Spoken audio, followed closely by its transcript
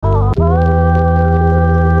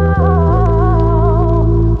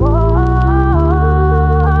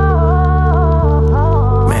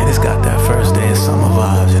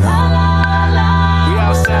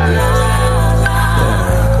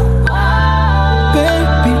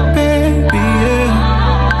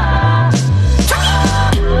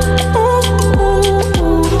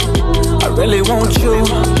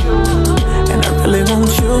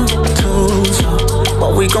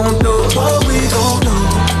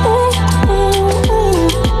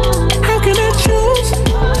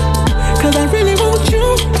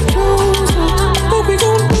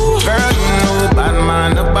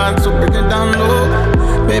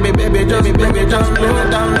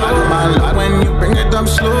I'm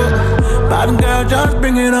slow. Bottom girl, just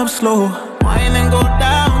bring it up slow. Wine and go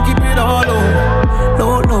down, keep it all low.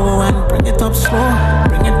 Low, low, and bring it up slow.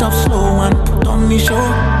 Bring it up slow and put on the show.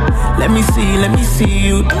 Let me see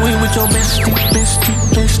you do it with your bestie, bestie,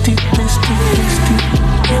 bestie, bestie, bestie.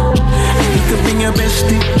 And you can bring your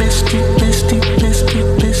bestie, bestie, bestie, bestie,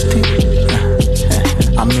 bestie.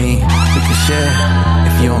 I mean, we can share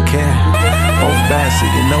if you don't care. Both bad, so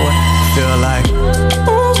you know what I feel like.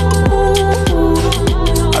 Ooh,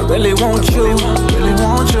 I really want you, really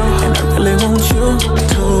want you, and I really want you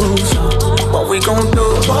too. So what we gon' do?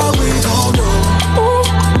 What we gon' do?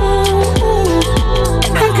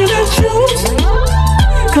 How can I choose?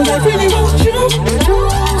 'Cause I really want you.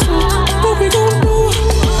 What we gon' do?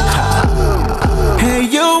 Hey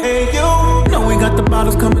you, know we got the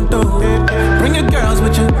bottles coming through. Bring your girls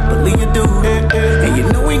with you, believe you do. And you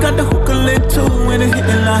know we got the hookah lit too when it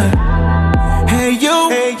hitting like. Hey you,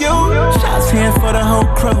 shots here for the whole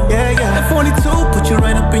crew. That 42 put you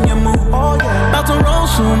right up in your mood. About to roll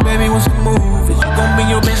soon, baby, what's the move? Is you gon' be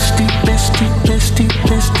your bestie, bestie, bestie,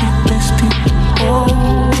 bestie, bestie? Oh,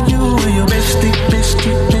 you and your bestie,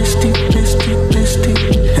 bestie, bestie, bestie, bestie.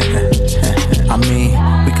 I mean,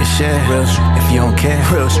 we can share real if you don't care.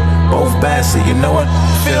 Real both bad, so you know what I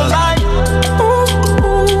feel like. Ooh,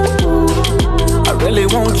 I really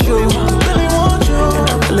want you, really want you, and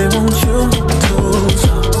I really want you too.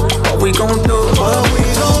 So what we gon' do? What we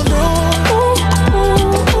gon' do?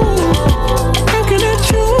 How can I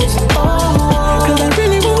choose? 'Cause I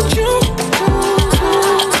really want you.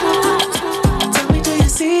 Tell me, do you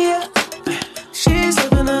see her? She's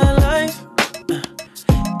living her life.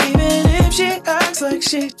 Even if she acts like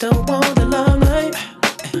she don't want the limelight.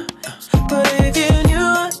 But if you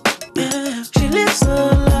knew it, she lives a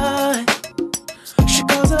lie. She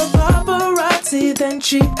calls her paparazzi, then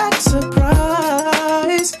she acts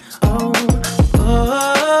surprised.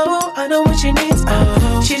 Oh, I know what she needs.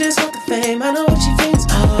 She just want the fame, I know what she thinks.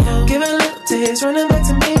 Give her little taste, running back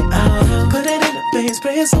to me. Put it in the face,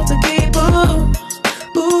 pray it's all to keep.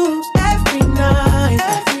 Ooh, every night.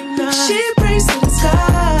 She prays to the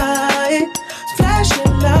sky,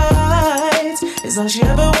 flashing lights. It's all she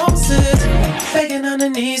ever wants to do. Begging on her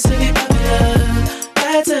knees to be popular.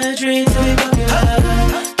 That's her dream to be popular.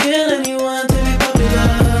 Kill anyone to be popular.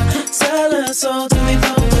 Sell her soul to be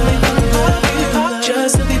popular.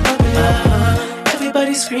 Just to be popular.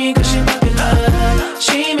 Everybody scream 'cause she popular.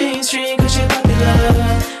 She mainstream 'cause she popular.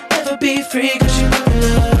 Never be free 'cause she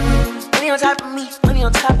popular. Money on top of me, money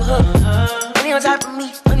on top of her. Money on top of me,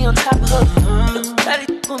 money on top of her. Daddy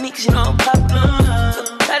for me 'cause you know I'm popular.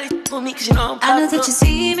 Daddy for me 'cause you know I'm popular. I know that you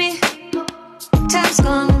see me, time's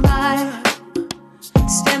gone by.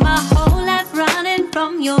 Spend my whole life running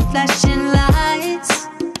from your flashing lights.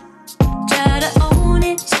 Try to own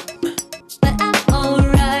it, but I'm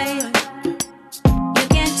alright. You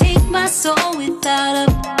can't take my soul without a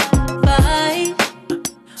fight.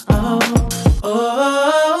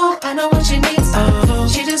 Oh, I know what she needs.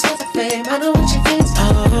 She just wants the fame, I know what she thinks.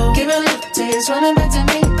 Give her a little taste, running back to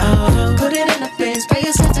me. Put it in her face, pay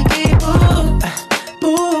yourself to keep.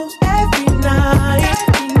 Ooh, every night.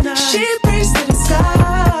 She prays to the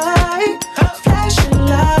sky, flashing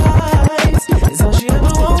lights. It's all she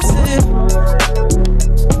ever wants to do.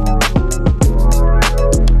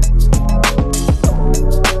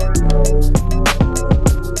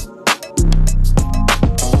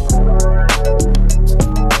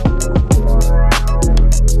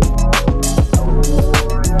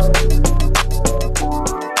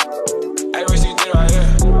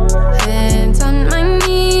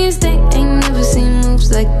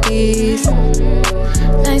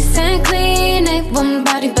 Nice and clean, ain't one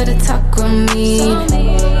body but a talk on me.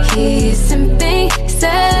 He's simping,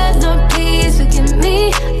 said no please forgive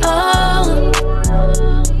me. Oh,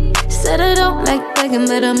 said I don't like begging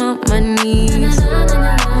but I'm on my knees.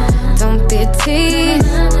 Don't be a tease,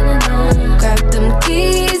 grab them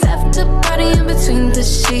keys after party in between the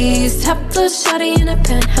sheets. Top floor shawty in a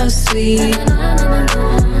penthouse suite.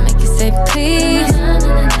 Make you say please,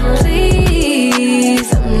 please.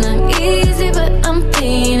 I'm not easy but I'm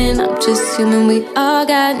feeling. I'm just human, we all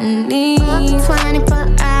got needs. 24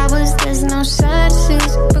 hours, there's no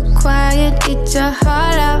substitutes required. Eat your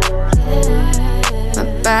heart out. My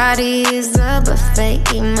body is a buffet.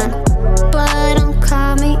 Eat my blood, don't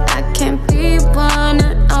call me. I can't be one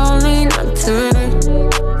and only, not today.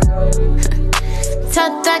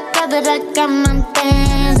 Tell that girl that I got my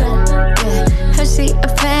things up. Yeah, Hershey a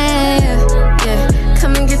player. Yeah,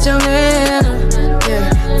 come and get your man up. Yeah,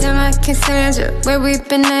 damn I can't stand you. Where we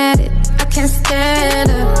been at it, I can't stand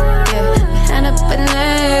up. Yeah, had a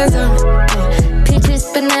bonanza. Yeah, peaches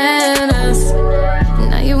bananas.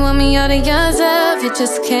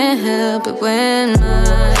 just can't help it when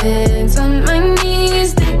my head's on my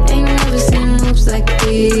knees. They ain't never seen moves like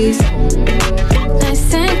these.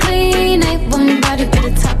 Nice and clean, ain't one body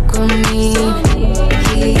better talk on me.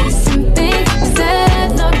 He's simping,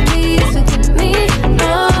 said no please, forgive me,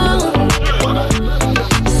 oh.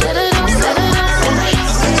 Set it up, set it up.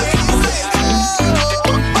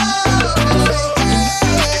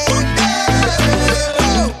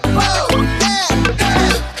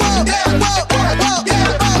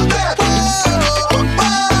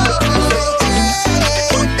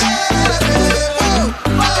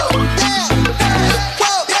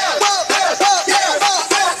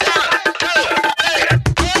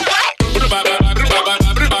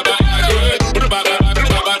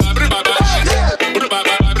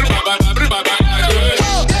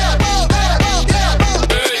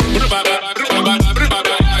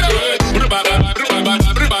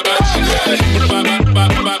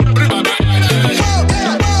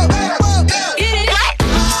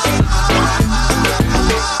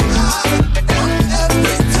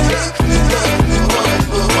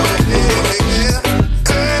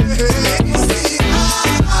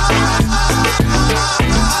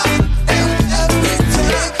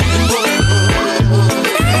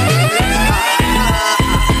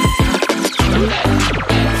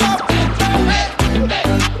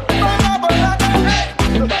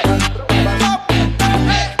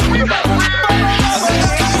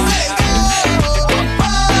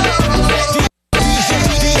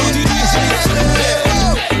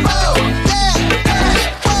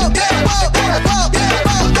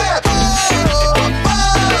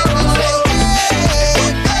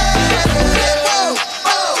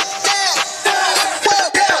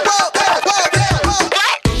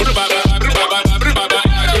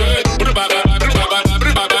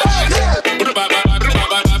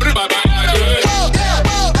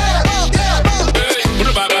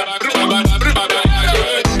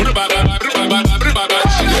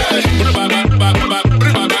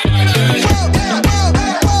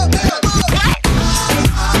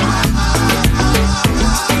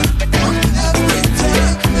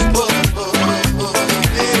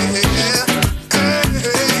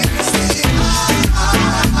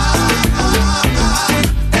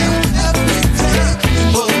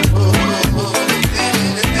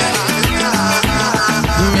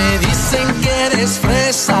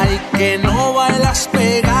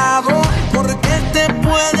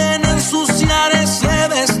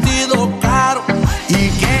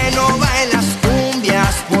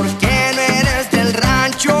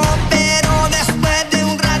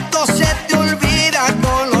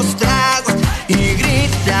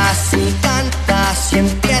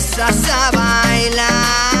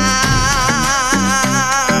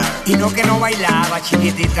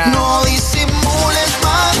 Chiquitita. No disimules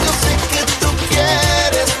más, yo sé que tú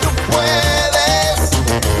quieres, tú puedes.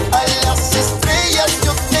 A las estrellas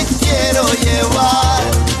yo te quiero llevar,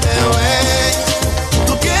 bebé.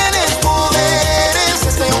 Tú tienes poderes,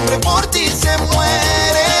 este hombre por ti se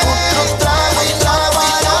muere. Otro trago y trago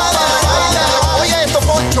y trago. Oye esto,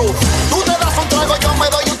 Poncho, tú te das un trago, yo me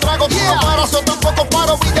doy un trago. Tú no paras, yo tampoco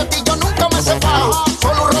paro, y de ti yo nunca me separo.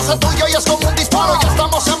 Solo un roce tuyo y es como un disparo. Ya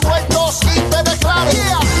estamos envueltos y te declaro.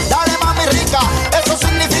 Dale mami rica, eso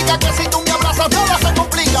significa que si tú me abrazas nada se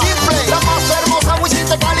complica. Simple, la más hermosa, Wisin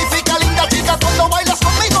te califica. Linda chica, cuando bailas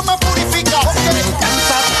conmigo me purifica. Me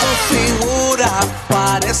encanta tu figura,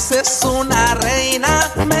 pareces una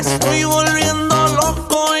reina. Me estoy volviendo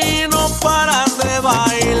loco y no paras de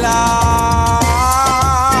bailar.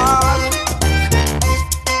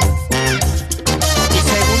 Y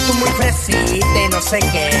según tú muy fresita y no sé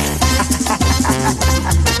qué.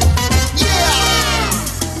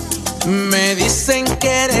 Me dicen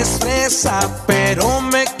que eres fresa, pero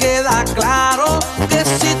me queda claro que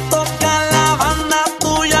si toca la banda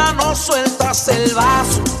tuya no sueltas el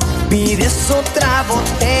vaso. Pides otra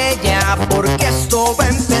botella porque esto va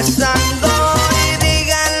empezando. Y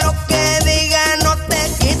digan lo que digan, no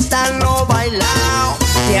te quitan lo bailado.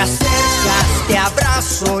 Te acercas, te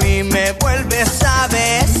abrazo y me vuelves a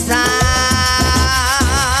besar.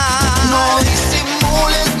 No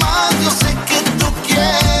disimules más, yo sé que tú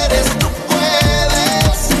quieres, tú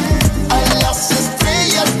puedes. A las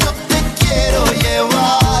estrellas yo te quiero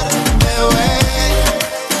llevar, bebé.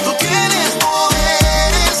 Tú tienes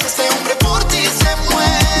poderes, este hombre por ti se muere.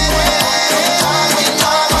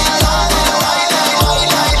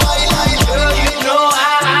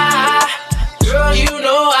 Girl, you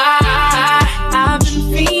know I've been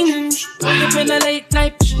fiending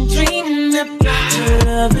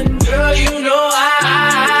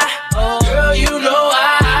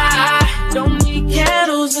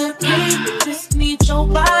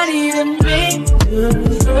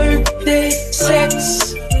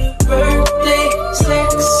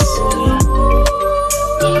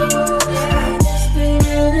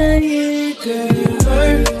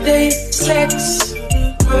sex,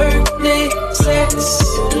 birthday sex.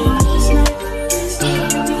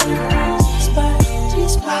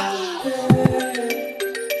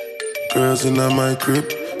 Girls in my crib,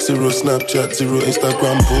 zero Snapchat, zero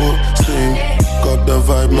Instagram posting. Got the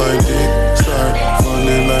vibe, my dick start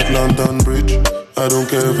falling like London Bridge. I don't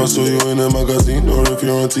care if I saw you in a magazine or if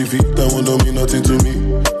you're on TV. That one don't mean nothing to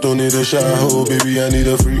me. Don't need a shower, baby, I need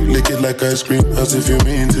a free. Lick it like ice cream, as if you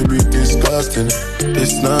mean to be disgusting.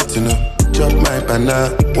 It's not enough. Chop my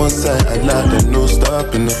banana, one side I lie, then no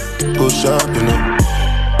stopping up. Go shopping up.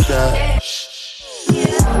 Dash.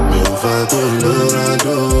 Mi ò fa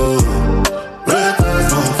Colorado.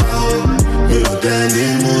 Breakfast on fire. Mi ò dẹ́ni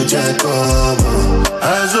mú jẹ́ kọ́mọ.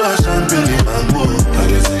 Aṣọ champagne mambo. I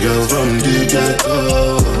get a girl from the ghetto.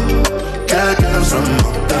 Got girls from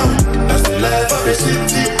uptown. That's the life of a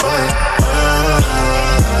city boy.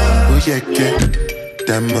 Oh yeah, get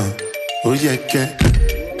Dama. Oh yeah, get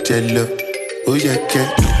Jello. Oh yeah, get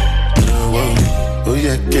oh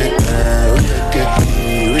yeah, get oh yeah, get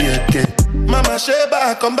oh yeah, get. Mama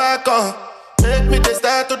Sheba, come back on. Make me the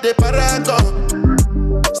start to the paragon.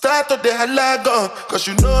 Start to the halagon. Cause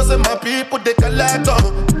you know say my people they calagon.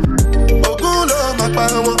 Ogulo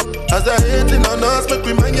makpawo. As I hating on us, make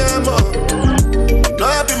we manyamo. No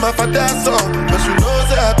I be my father's son. Cause you know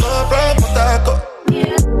say I come from Potako.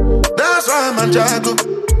 That's why I'm a jago.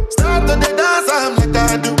 Start to the dance, I'm like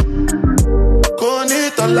I do.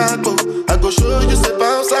 Konito lago. I go show you say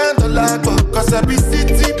bounce and the lago. Cause I be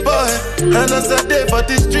city boy. And as I day for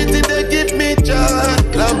the street, they give me joy.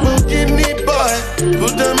 Lamborghini boy.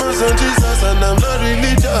 Put them on Jesus and I'm not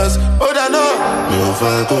religious. Oh, I know. Mi ò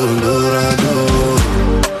fa Colorado.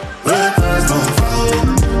 Breakfast on fire.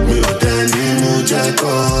 Mi ò dẹ́ni mú jẹ́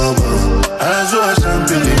kọ́mọ. Aṣọ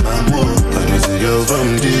champagne mambo. I get a girl from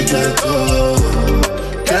the ghetto.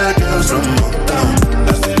 Got girls from uptown.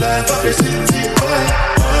 That's the life of a city boy.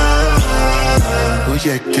 Oh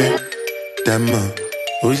yeah, get Dama.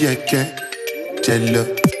 Oh yeah, get Jello.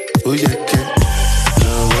 Oh yeah, get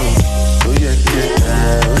oh yeah, get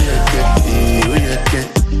oh yeah, get oh yeah, get.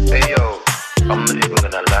 Hey yo, I'm not even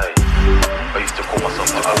gonna lie. I used to call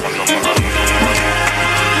myself a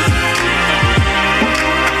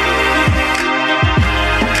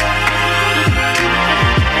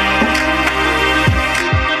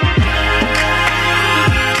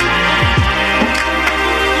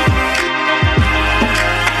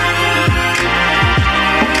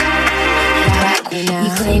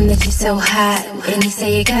You claim that you're so hot, and you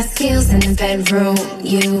say you got skills in the bedroom.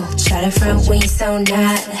 You try to front when you so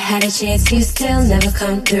not. Had a chance, you still never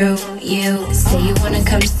come through. You say you wanna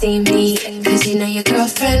come see me, cause you know your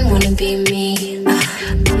girlfriend wanna be me.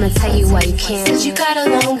 I'ma tell you why you can't. Said you got a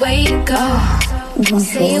long way to go.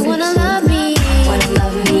 Say you wanna love me,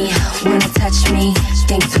 wanna touch me.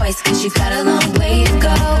 Think twice cause you got a long way to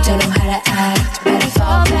go. Don't know how to act, better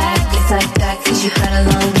fall back. It's like that cause you got a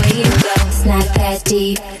long way to go. It's not that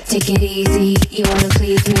deep, take it easy. You wanna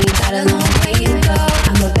please me, got a long way to go.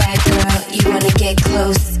 I'm a bad girl, you wanna get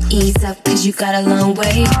close. Ease up cause you got a long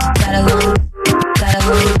way. Got a long way to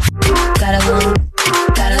go. Got a long way to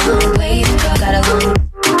go. Got a long way to go. Got a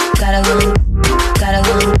long way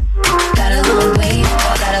to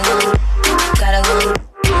go. Got a long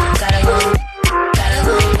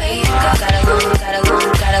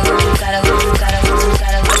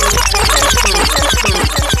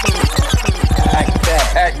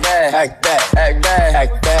Act bad, act bad,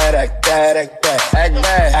 act bad, act bad, act bad, act bad, act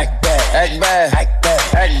bad, act bad, act bad, act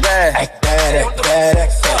bad, act bad, act bad, act bad,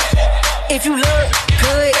 act bad. If you look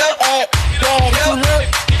good, act bad. If you look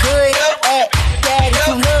good, act bad. If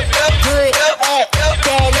you look good, act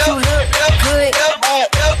bad. If you look good, act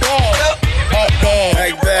bad. Act bad,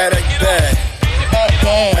 act bad, act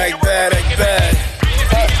bad, act bad, act bad, act bad,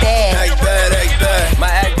 act bad, act bad, act bad. My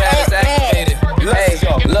act bad is activated. Hey,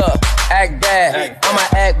 look. Act bad, I'ma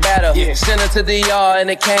act better. Send her to the yard and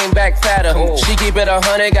it came back fatter. She keep it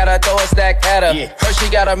 100, gotta throw a stack at her. Her she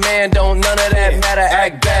got a man, don't none of that matter.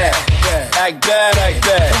 Act bad, act bad, act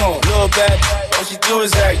bad. Come on, little bad, all she do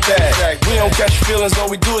is act bad. We don't catch feelings, all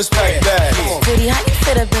we do is pack bad. Pretty, how you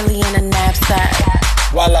fit a Billy in a knapsack?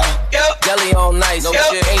 Voila, deli on nice. No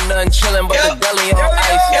shit, ain't nothing chillin' but the deli on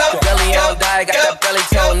ice. Deli on die, got that belly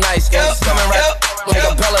tone nice. Coming right like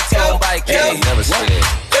a Peloton bike. Never scared.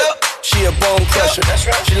 She a bone crusher.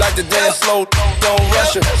 She like to dance slow, don't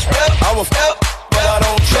rush her. I will but I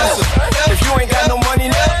don't trust her. If you ain't got no money,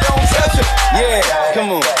 don't touch her. Yeah, come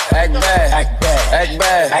on. Act bad, act bad, act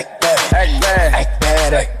bad, act bad, act bad, act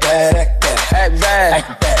bad, act bad, act bad,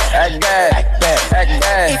 act bad, act bad, act bad, act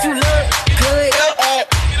bad. If you look good, act bad.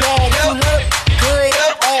 If you look good,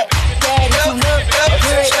 act bad. If you look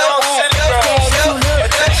good, act bad.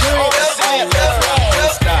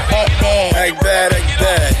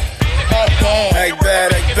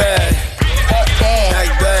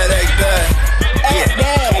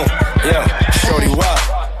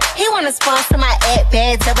 wanna sponsor my ad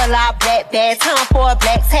bag, double R black bag, time for a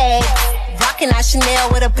black tag. Rockin' out Chanel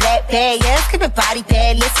with a black bag, yeah, keep it body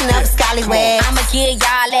bag, listen up, scallywag. I'ma give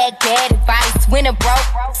y'all that bad advice. When a broke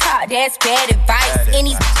talk, that's bad advice.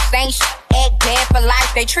 Any ain't act bad for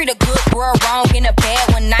life. They treat a good girl wrong in a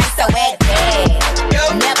bad one night, so act bad.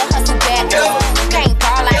 Never hustle back, can't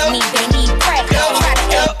ball like me, they need practice. Try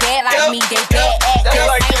to act bad like me, they bad actors.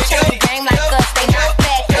 Ain't change the game like us, they not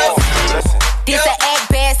factors. This a act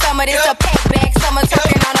bad, summer, this a pack bag, summer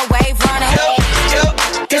talking on a wave, run ahead.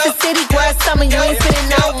 This a city girl, summer, you ain't spending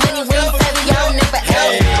no money, we ain't saving y'all never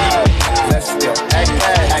act. Let's still act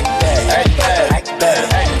bad, act bad, act bad, act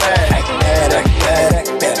bad, act bad, act bad, act bad, act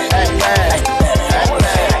bad, act bad, act bad, act bad, act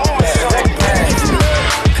bad, act bad. If you look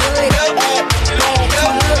good, act bad. If you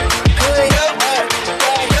look good, act bad.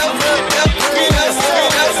 If you look good,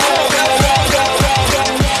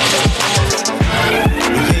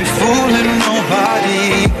 We ain't fooling nobody.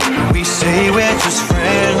 We say we're just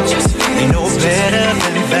friends. Ain't no better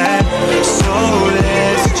than that. So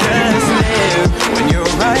let's just live. When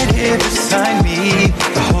you're right here beside me,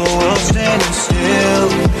 the whole world's standing still.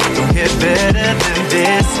 Don't get better than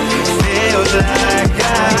this. Feels like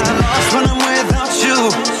I'm lost when I'm without you.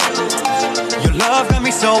 Your love got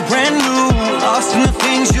me so brand new. Lost in the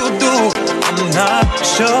things you do. I'm not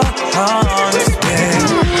sure how to explain.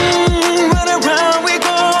 Run around we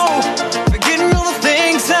go, forgetting all the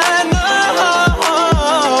things I know.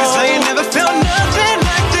 'Cause I ain't never felt nothing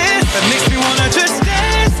like this. That makes me wanna just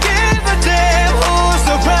dance, give a damn who's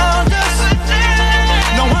around us.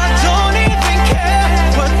 No, I don't even care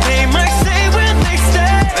what they might say when they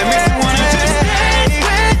stare. That makes me wanna just dance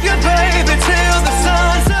with you, baby, till the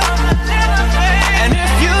sun's up. And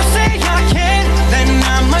if you say I can't, then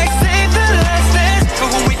I might save the last dance for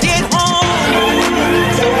when we get home.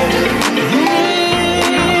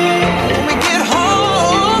 When we get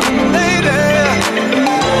home, baby.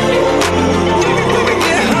 When we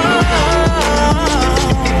get home,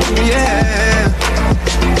 yeah.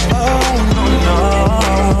 Oh, no.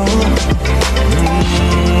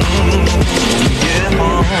 Get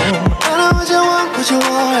home. I know what you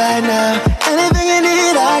want right now. Anything you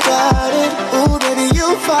need, I got it. Ooh, baby, you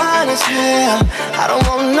fine as hell. I don't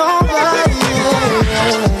want nobody else.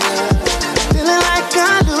 Feeling like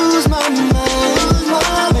I lose my mind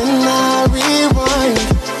when I rewind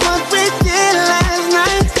what we did last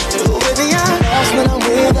night. Ooh, baby, I'm lost when I'm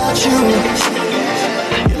without you.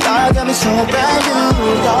 Your love got me so brand new,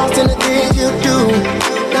 lost in the things you do.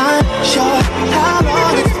 Not sure how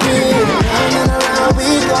long it's been. Round and around we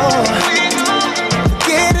go.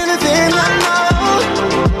 Forget anything I know,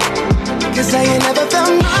 'cause I ain't never felt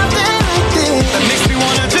nothing like this. That makes me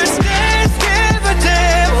wanna just dance, give a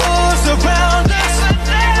damn who's around us.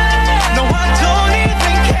 No, I don't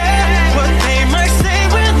even care what they might say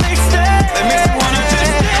when they stare. That makes me wanna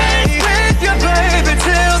just dance with you, baby,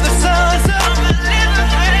 till the sun's up.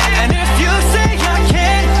 And if you say I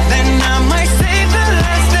can't, then I might save the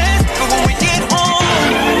last dance for when we get home.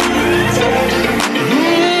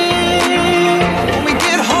 When we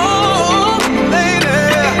get home, baby.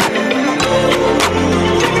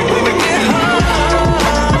 When we get home,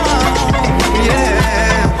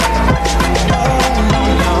 yeah. Oh,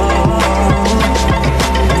 no.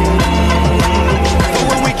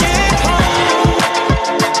 When we get home.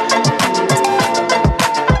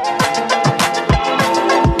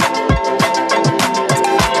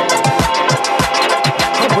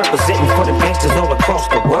 I'm representing for the gangsters all across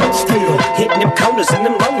the world. Still hitting them corners and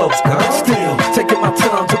them lolos, girl. Still taking my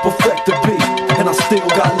time to perfect the beat, and I still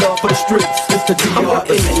got love for the streets. It's the I'm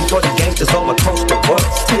representing for the gangsters all across the world.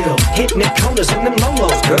 Still hitting them corners and them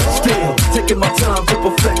lolos, girl. Still taking my time to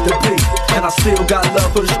perfect the beat, and I still got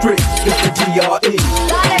love for the streets. It's the DRE.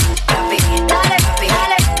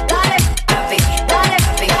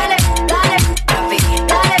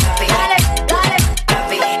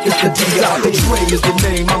 It's the DRE. Dre is the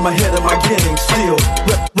name, I'm ahead of my game. Still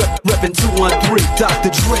reppin' 213. Dr.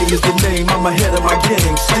 Dre is the name, I'm ahead of my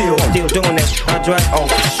game. Still doing that, Andre? Oh,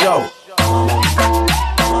 for sure.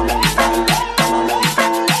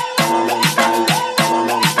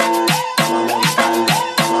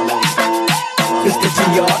 It's the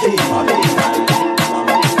DRE.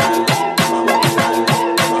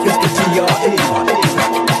 It's the DRE.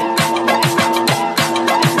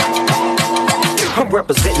 I'm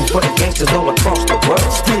representing for the gangsters all across the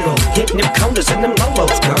world. Still hitting them corners and them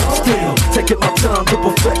lolos, girl. Still taking my time to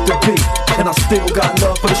perfect the beat, and I still got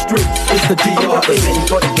love for the streets. It's the DRE. I'm representing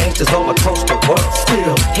for the gangsters all across the world.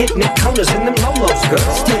 Still hitting them corners and them lolos,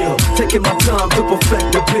 girl. Still taking my time to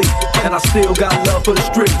perfect the beat, and I still got love for the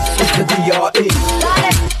streets. It's the DRE.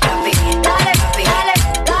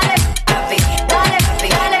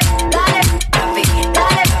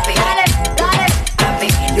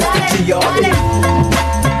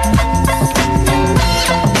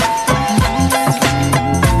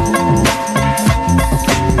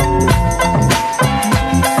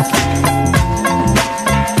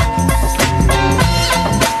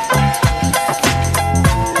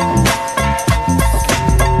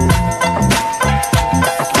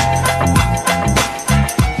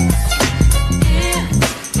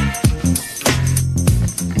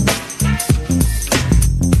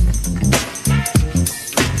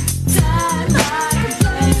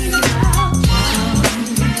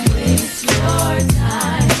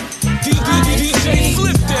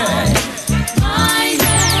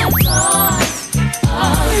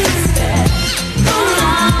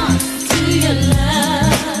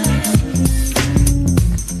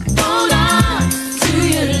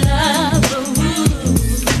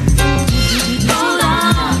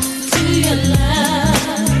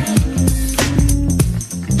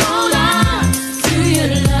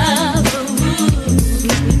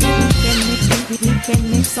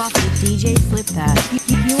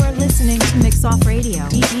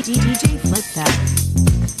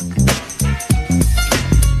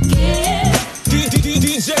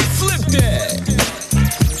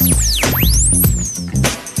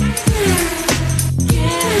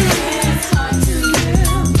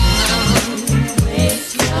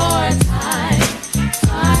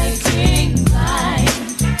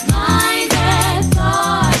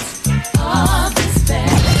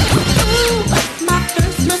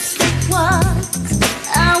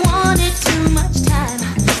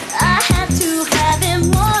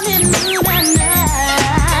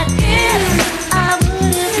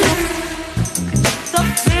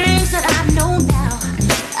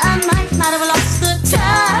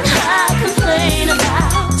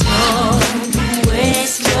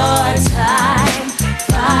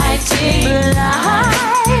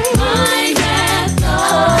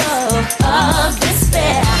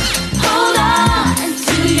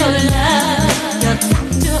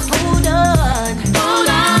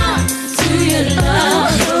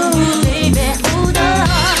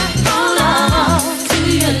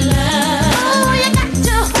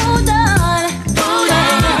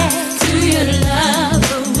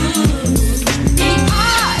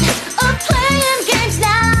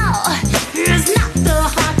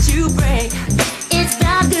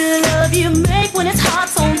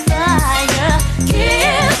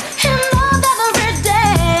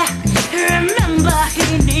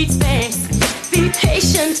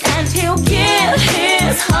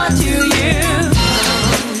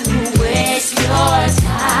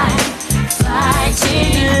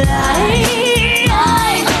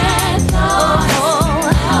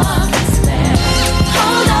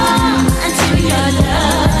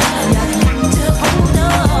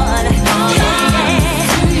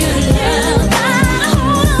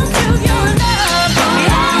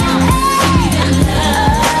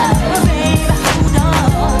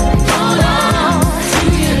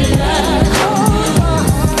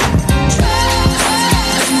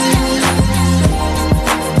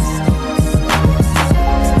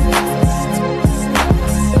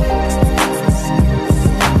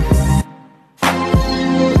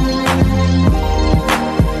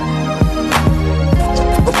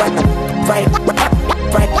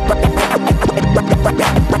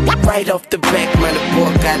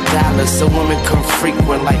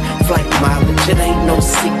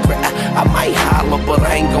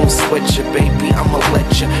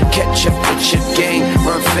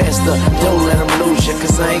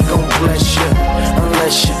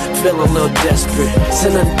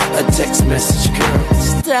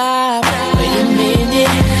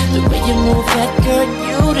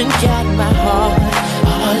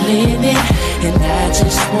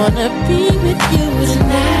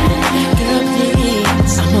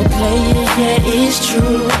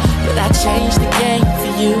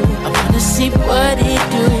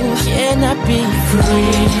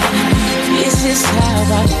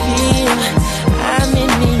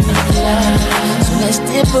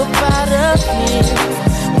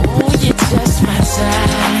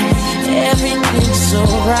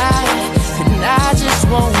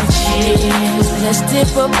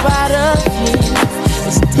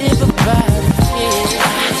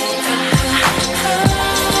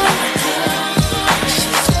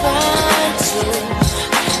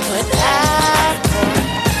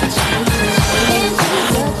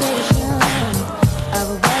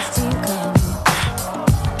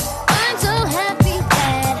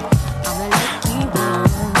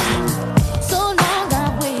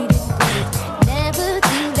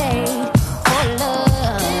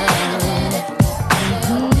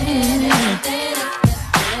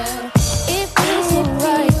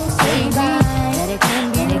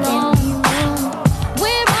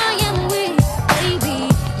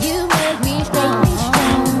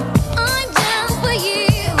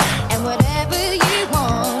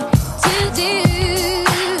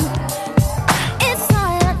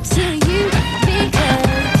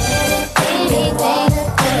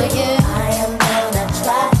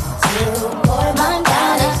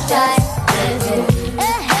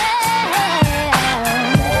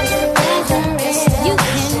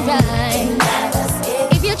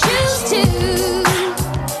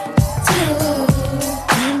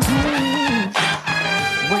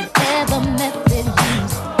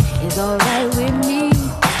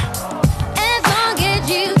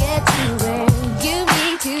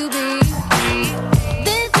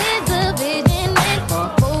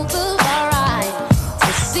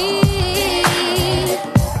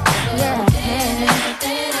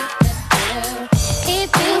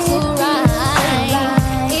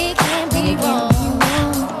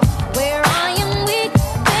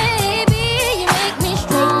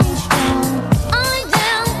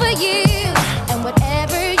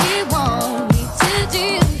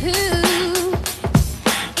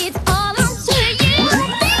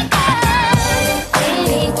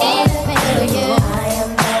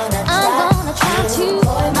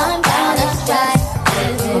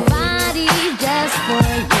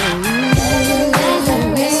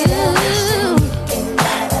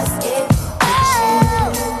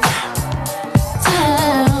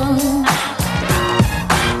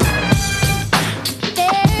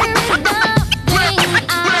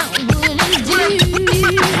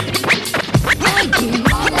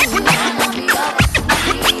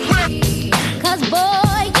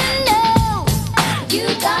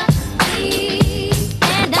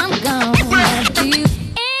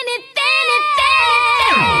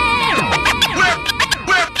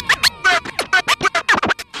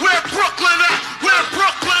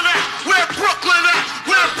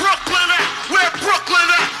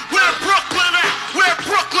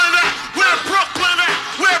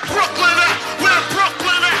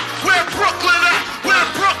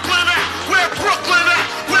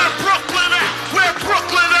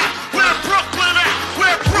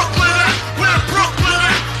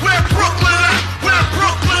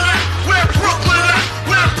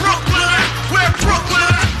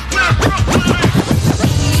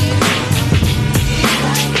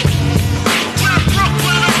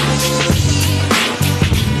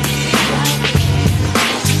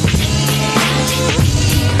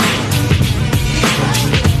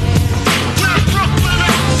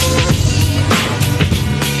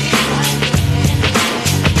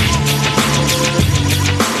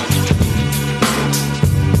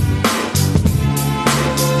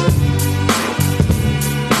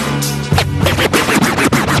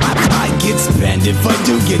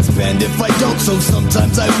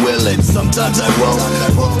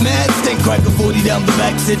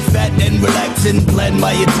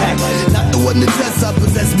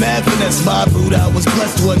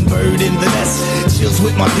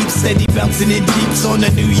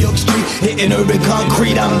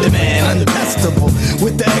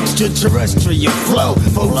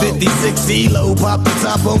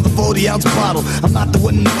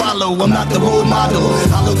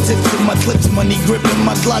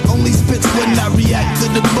 only spits when I react to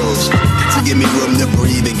the bullshit. So give me room to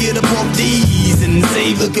breathe and get up off these and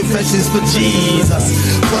save the confessions for Jesus.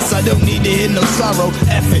 Plus I don't need to hear no sorrow.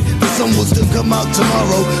 F it, the sun will still come out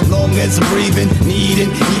tomorrow. Long as I'm breathing,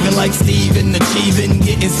 needing, even like Steven, achieving,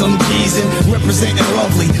 getting some G's in, representing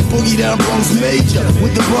lovely. Boogie down Bronx Major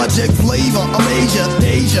with the project flavor. I'm Asia,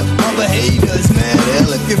 Asia, my behavior is mad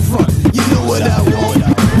ill if you're front. You know what I want.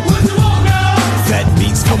 Fat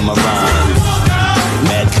beats for my rhymes,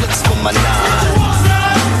 mad clicks for my nines.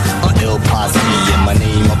 A ill posse and my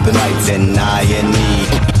name up in lights and I and me.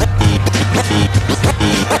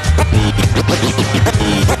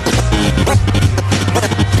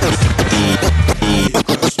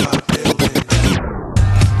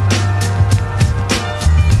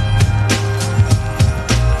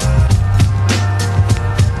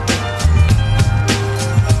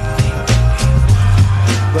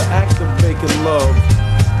 The act of making love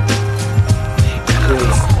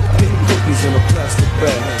is pink cookies in a plastic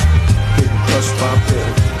bag, getting crushed by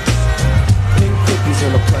buildings. Pink cookies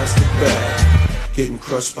in a plastic bag, getting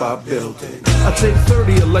crushed by buildings. I take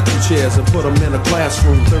 30 electric chairs and put them in a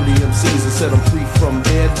classroom, 30 MCs and set them free from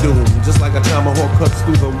their doom. Just like a tomahawk cuts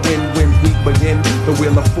through the wind when we begin, the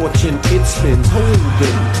wheel of fortune it spins,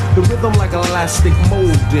 holding the rhythm like elastic,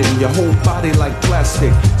 molding your whole body like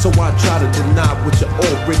plastic. So I try to deny what you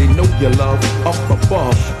already know you love up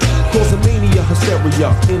above. Cause a mania,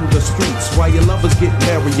 hysteria in the streets, while your lovers get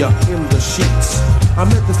merrier in the sheets. I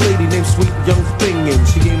met this lady named Sweet Young Thing, and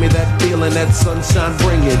she gave me that feeling, that sunshine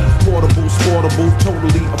bringing. Portable, sportable,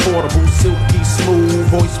 totally affordable, silky smooth,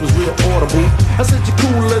 voice was real audible. I said you're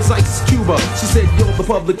cool as Ice Cuba. She said you're the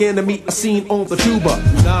public enemy I seen on the tuba.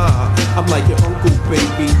 Nah, I'm like your uncle,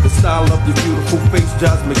 baby. The style of your beautiful face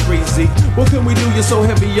drives me crazy. What can we do? You're so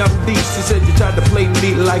heavy, I'm deep. She said you tried to play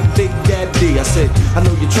me like Big Daddy. I said I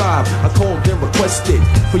know you tried. I called and requested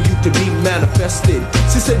for you to be manifested.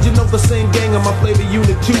 She said you know the same gang on my flavor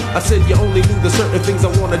unit too. I said you only knew the certain things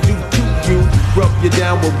I wanna do to you. Rub you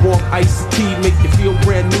down with warm iced tea, make you feel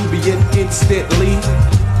brand new, begin instantly.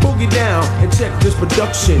 Boogie down and check this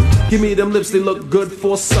production. Give me them lips, they look good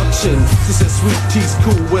for suction. She said sweet tea's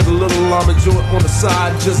cool with a little almond joint on the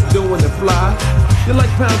side, just doing it fly. You like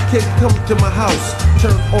pound cake, come to my house.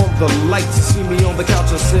 Turn on the lights, see me on the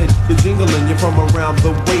couch. I said, you're jingling, you're from around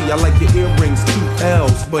the way. I like your earrings, 2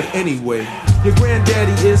 L's, but anyway. Your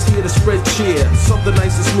granddaddy is here to spread cheer. Something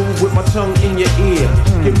nice and smooth with my tongue in your ear.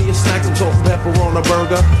 Give me a snack, some salt and pepper on a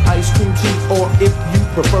burger. Ice cream cheese, or if you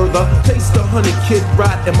prefer the taste of honey kid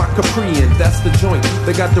ride in my Caprian. That's the joint,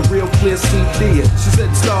 they got the real clear CD. She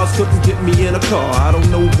said stars couldn't get me in a car. I don't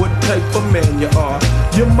know what type of man you are.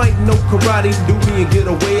 You might know karate, do me and get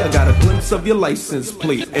away. I got a glimpse of your license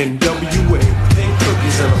plate, NWA. Pink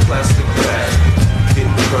cookies in a plastic bag,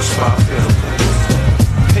 getting crushed by buildings.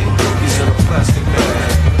 Pink cookies in a plastic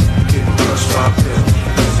bag, getting crushed by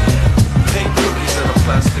buildings. Pink cookies in a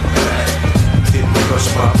plastic bag, getting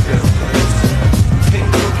crushed by buildings. Pink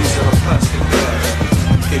cookies in a plastic bag,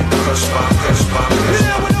 getting crushed by buildings. You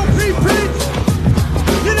down with OPP?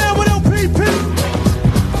 You down with OPP?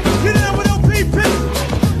 You down with OPP?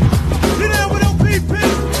 You down with OPP?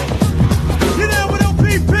 You down with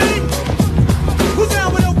OPP? Who's down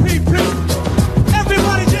with OPP?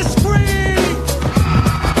 Everybody just scream!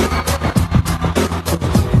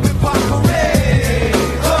 Hip-hop parade!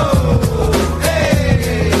 Ho!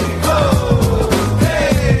 Hey! Ho!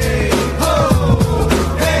 Hey! Ho!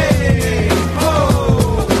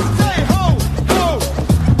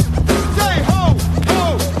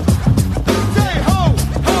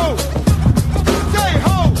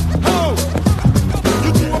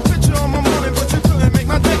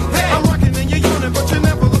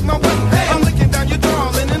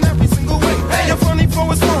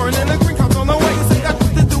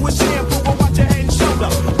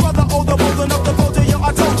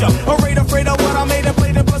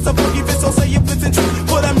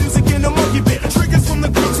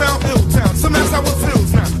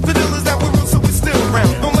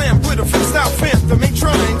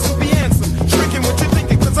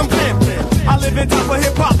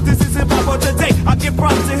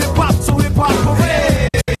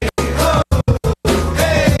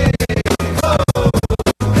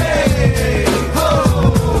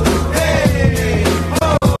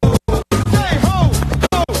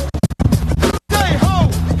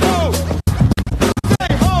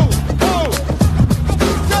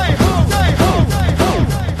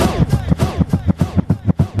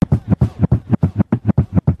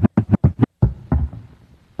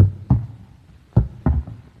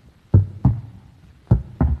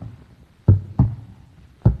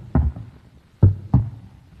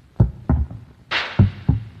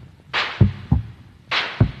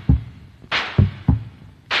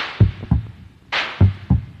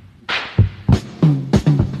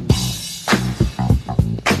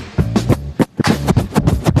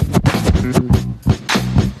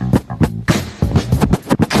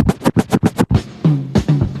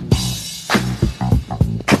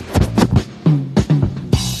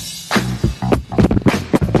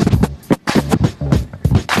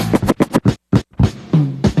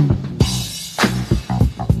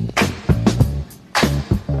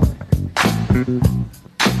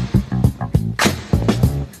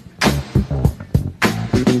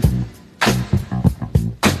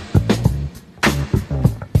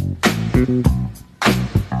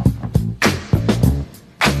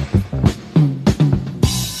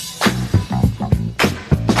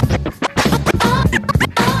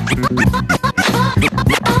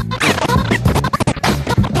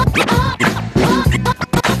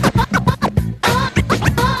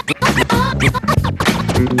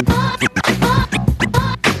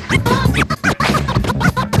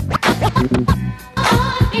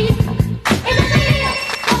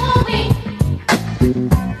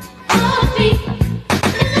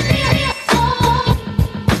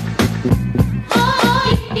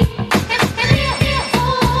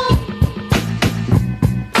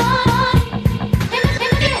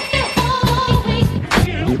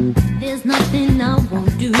 There's nothing I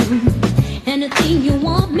won't do, anything you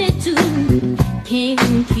want me to.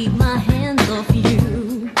 Can't keep my hands off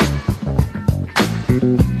you.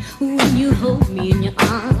 When you hold me in your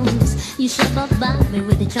arms, you shove up by me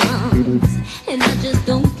with your charms, and I just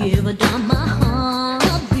don't give a damn. My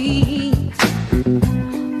heart beats.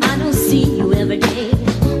 I don't see you every day,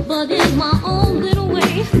 but in my own little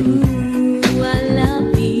way, ooh, I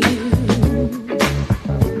love you.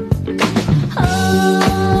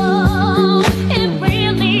 Oh, it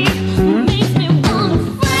really makes me wanna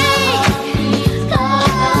freak.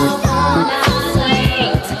 So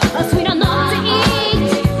sweet, sweet enough to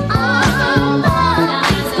eat. Oh,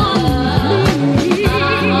 it's gonna be.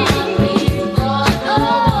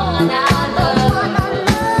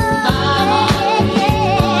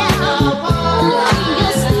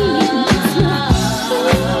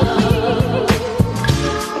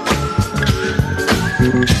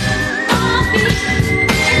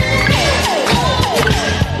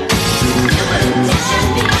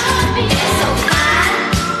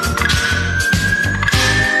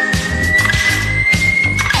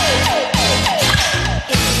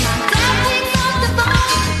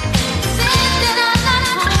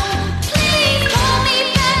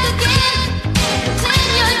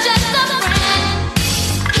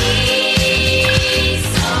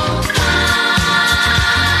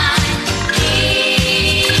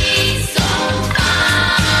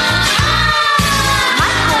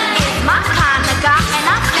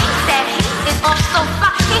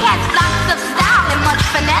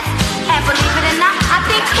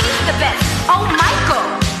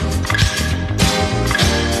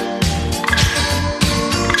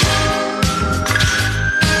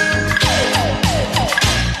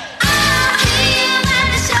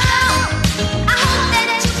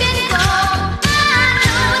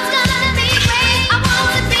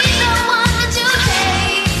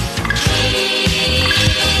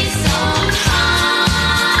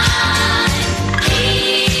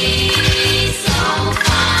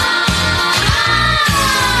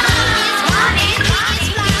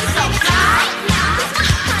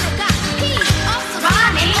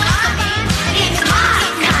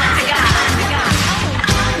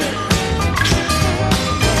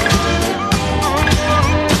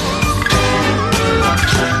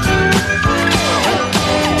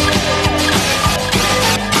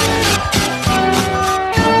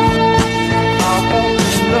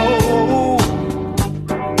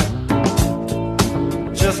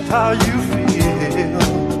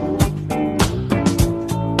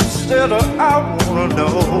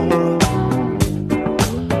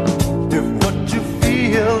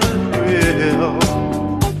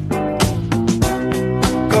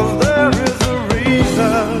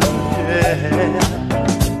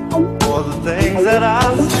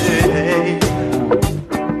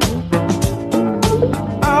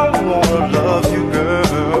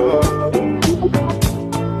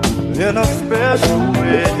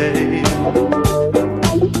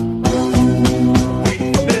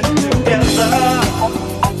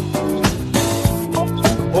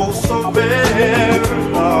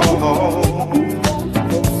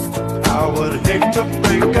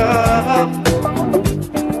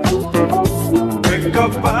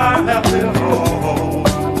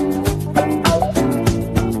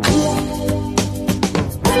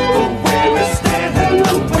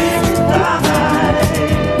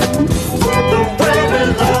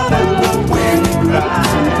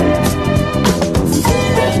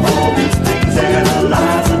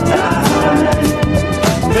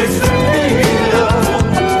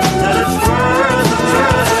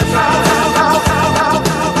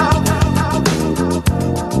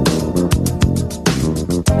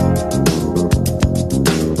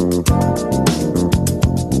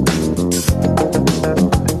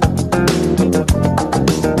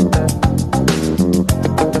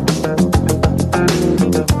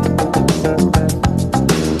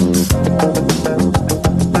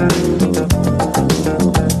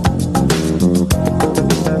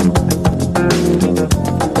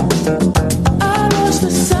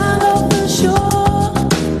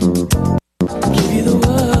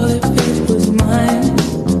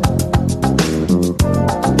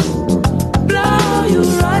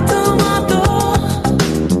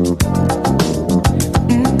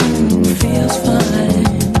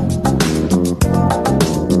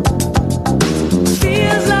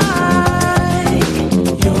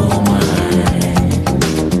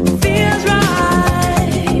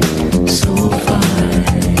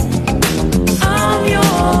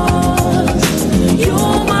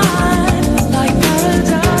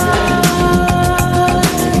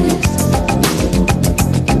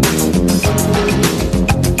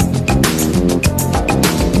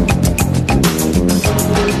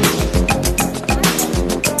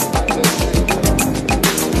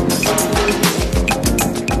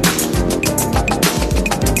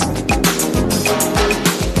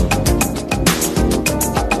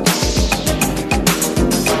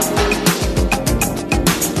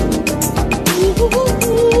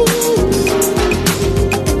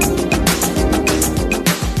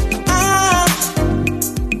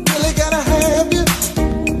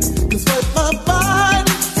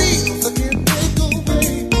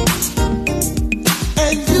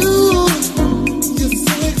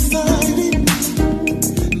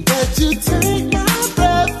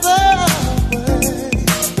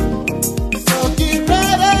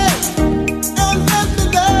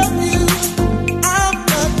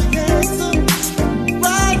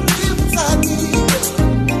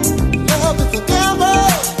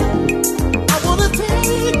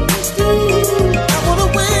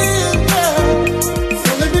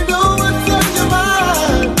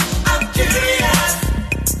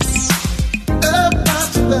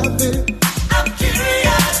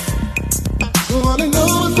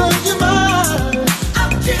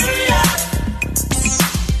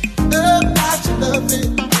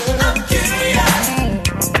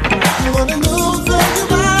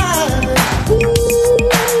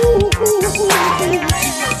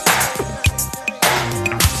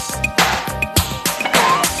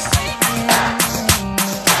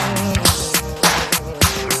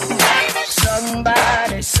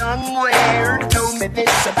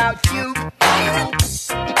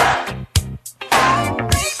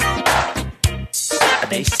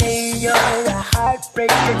 say you're a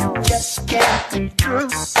heartbreaker, you just can't be true.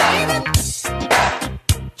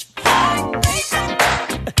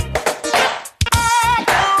 I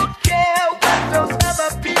don't care what those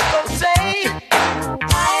other people say.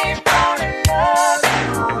 I'm gonna love you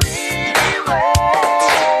anyway.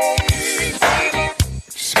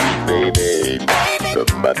 Sweet baby,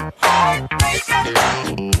 come on. Heartbreaker,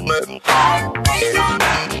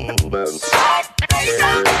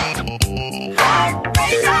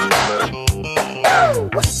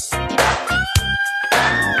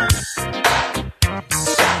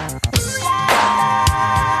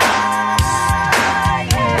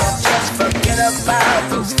 just forget about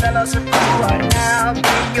those fellas who are now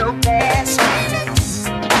in your past.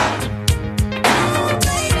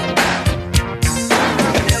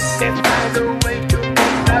 If they find a way to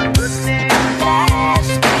make that pussy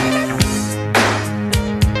last.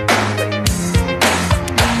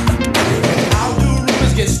 How do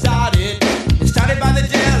rumors get started? It's started by the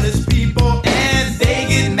jealous people, and they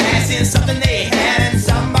get mad seeing something they had and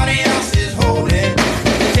somebody else is holding.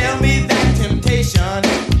 They tell me that temptation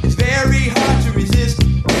is very hard to resist,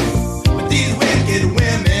 but these wicked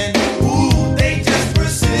women, ooh, they just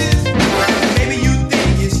persist. Maybe you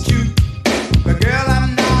think it's cute, but girl,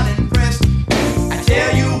 I'm not impressed. I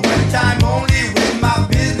tell you one time only with my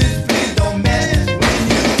business, please don't mess when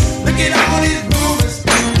you look at all these rumors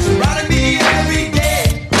surrounding me every day.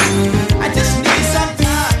 I just need some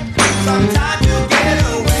time to get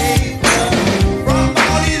away from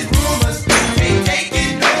all these rumors. Can't take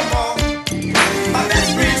it no more. My best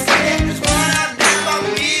friend said there's one out there about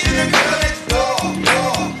me and the girl next door.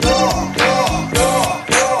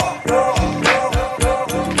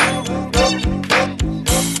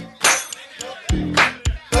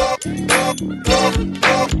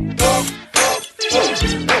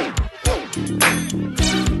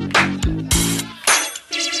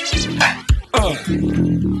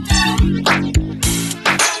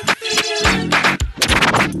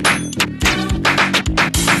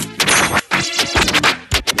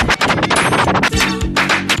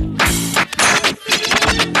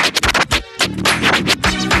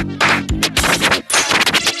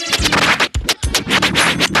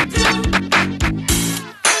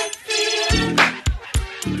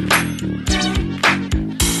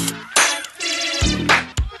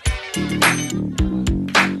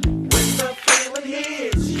 When the feeling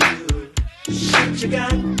hits you, shit you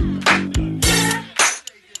got.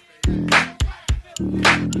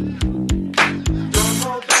 Don't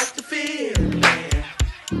hold back the feeling,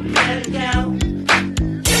 let it out.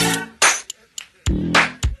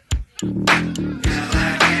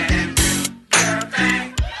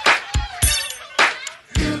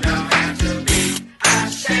 You don't have to be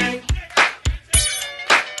ashamed.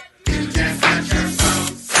 You just let your soul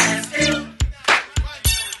stand still.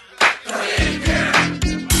 Go ahead, girl.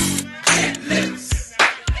 Get loose.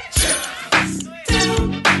 Just do.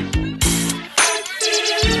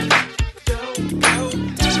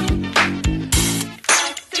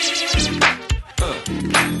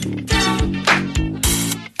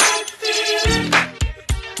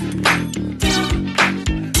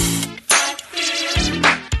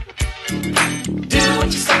 Do what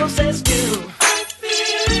your soul says do.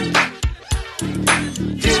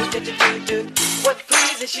 Do what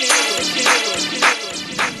pleases you.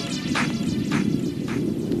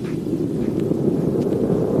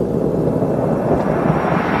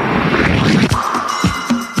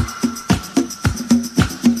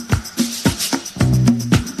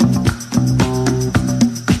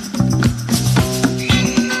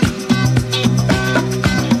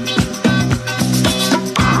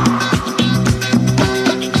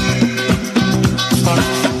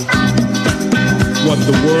 What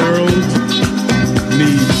the world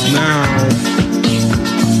needs now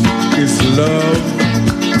is love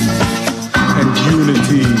and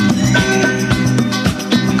unity.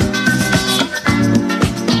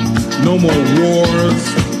 No more wars,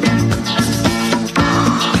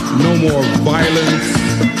 no more violence,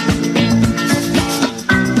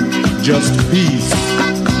 just peace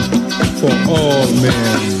for all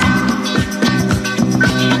men.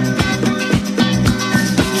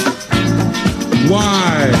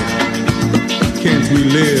 Why can't we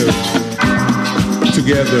live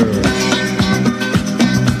together?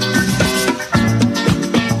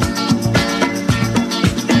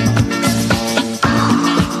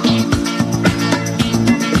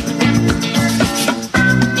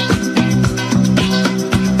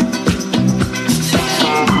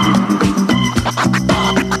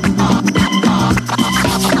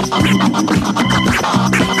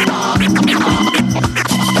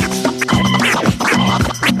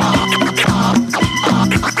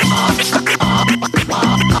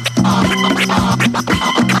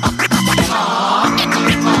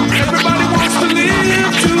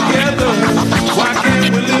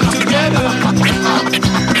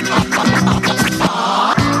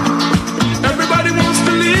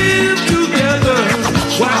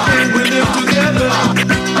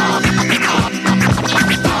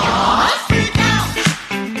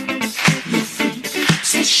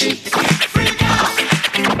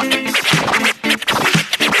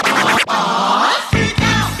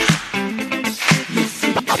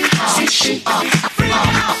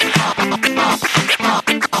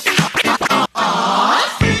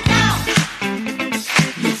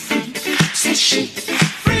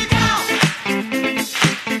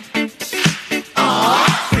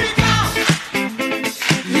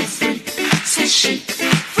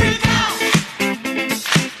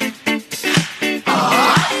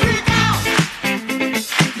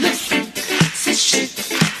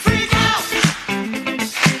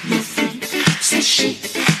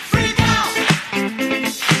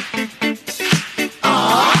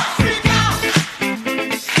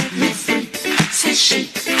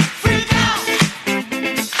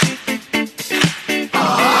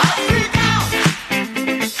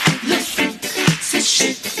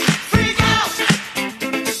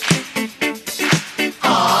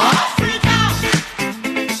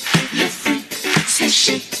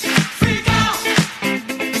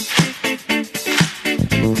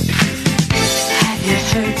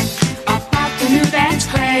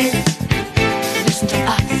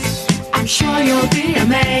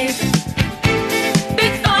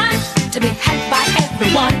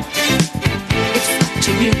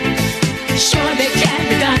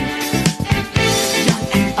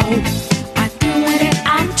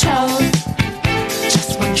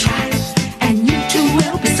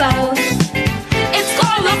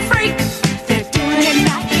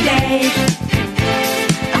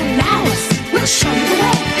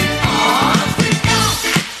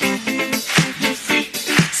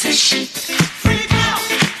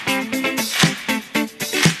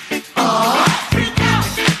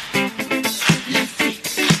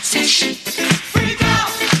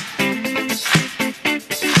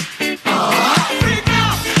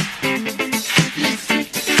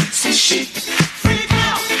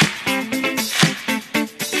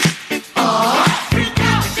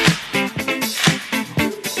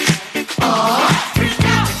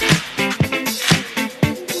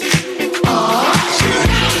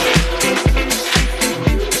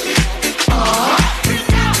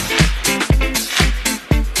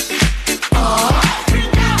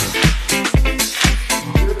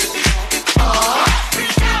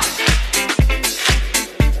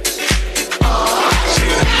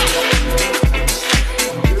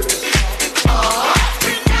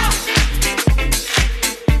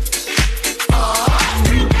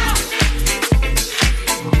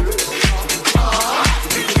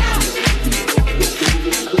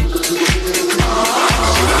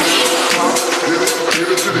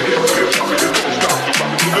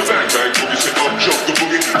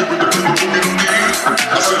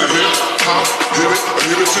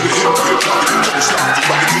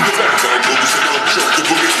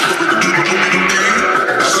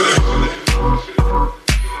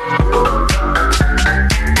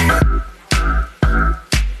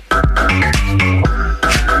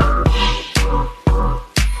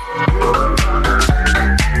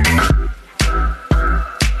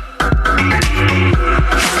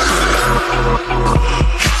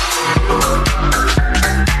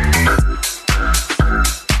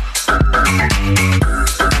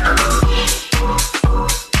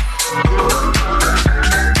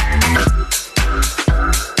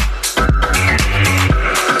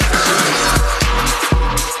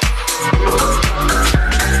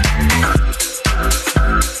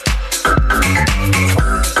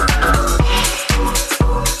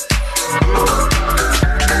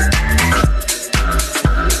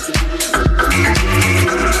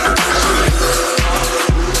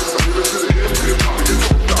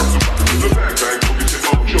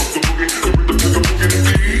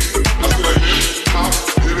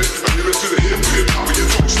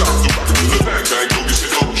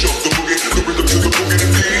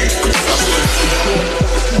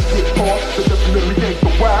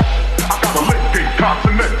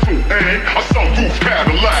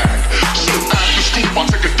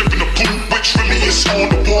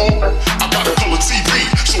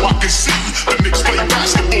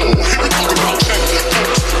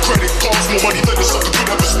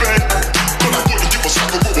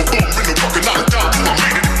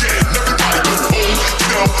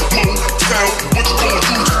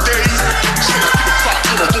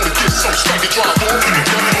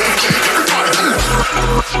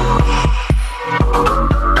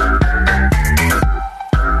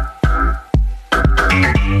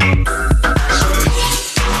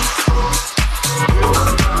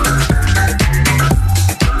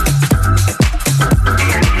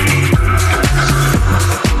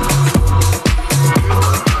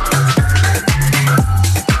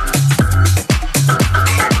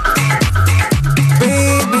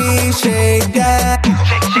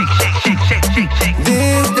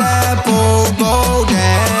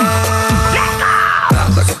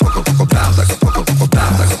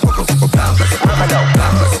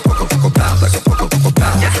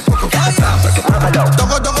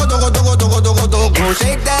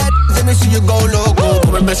 shake that, let me see you go loco.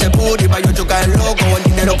 Muéveme ese booty pa' yo chocar el loco. El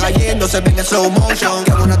dinero cayendo se ve en slow motion.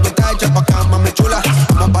 Que buena tu tacha pa' acá, mami chula.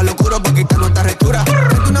 Vamos pa' lo oscuro pa' quitar nuestra rectura.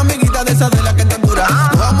 Vete una amiguita de esa de la que te dura.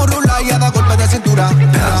 Nos vamos a rular y a dar golpe de cintura.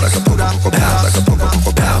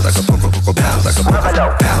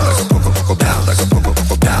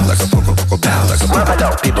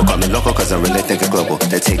 People call me loco cause I really think it's global.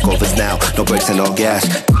 The takeovers now, no brakes and no gas.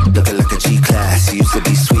 Looking like a G-class, used to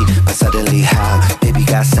be sweet, but suddenly how? Baby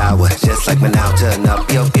got sour, just like Manal. Turn up,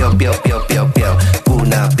 yo, yo, yo, yo, yo, yo. Ooh,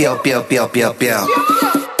 now, yo, yo, yo, yo, yo.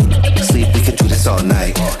 Sleep, we can do this all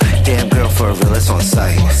night. Damn girl, for real, it's on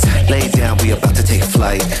sight. Lay down, we about to take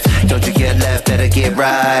flight. Don't you get left, better get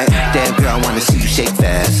right. Damn girl, I wanna see you shake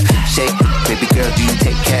fast. Shake, baby girl, do you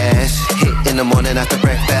take cash? Hit in the morning after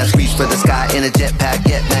breakfast. Reach for the sky in a jetpack.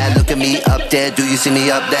 Get mad, look at me up there. Do you see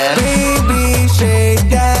me up there? Baby, shake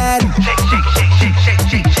that. Shake, shake, shake, shake, shake,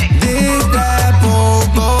 shake, shake. This that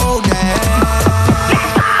go down.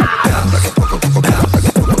 Bounce like a poco, poco, bounce like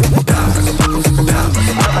a poco, poco, bounce like a poco, poco, bounce like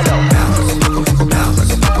a poco, poco, bounce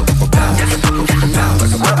like a poco, poco, bounce like a poco, poco, bounce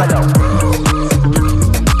like a poco, poco, bounce like a poco, poco.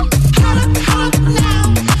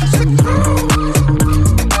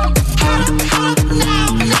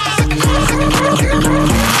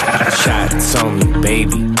 Shots on me,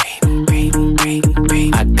 baby.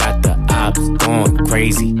 I got the ops going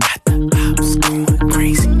crazy.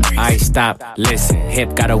 I ain't stop, listen,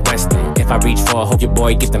 hip got a western. If I reach for, hope your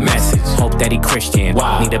boy get the message. Hope that he Christian,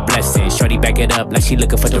 need a blessing. Shorty back it up like she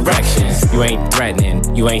looking for directions. You ain't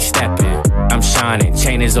threatening, you ain't stepping. I'm shining,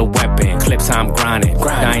 chain is a weapon. Clips how I'm grinding,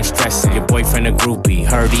 I ain't stressing. Your boyfriend a groupie,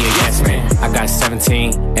 heard he a yes man. I got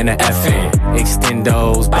 17 and a FN.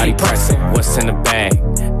 Extendos, body pressing. What's in the bag?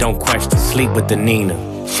 Don't question, sleep with the Nina.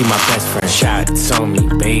 She my best friend. Shots on me,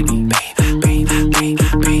 baby.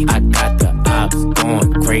 I got the ops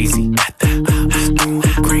going crazy.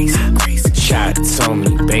 Shots on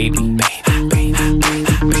me, baby. I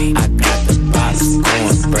got the box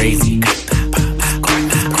going crazy.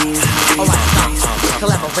 Alright,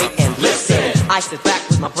 collaborate and listen. I sit back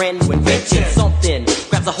with my brand new invention. Something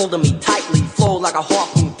grabs a hold of me tightly. Flow like a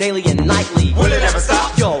harpoon daily and nightly. Will it ever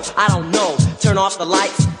stop? Yo, I don't know. Turn off the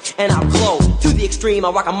lights and I'll glow. To the extreme,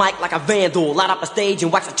 I rock a mic like a vandal. Light up a stage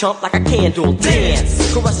and wax a chump like a candle.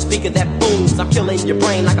 Dance, caress a speaker that booms. I'm killing your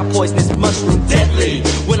brain like a poisonous mushroom. Deadly,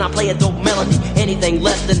 when I play a dope melody. Anything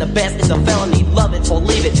less than the best is a felony. Love it or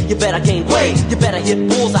leave it, you better gain weight. You better hit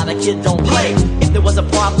bullseye, the kid don't play. If there was a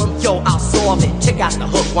problem, yo, I'll solve it. Check out the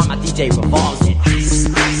hook while my DJ revolves it. Ice,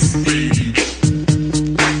 ice, baby.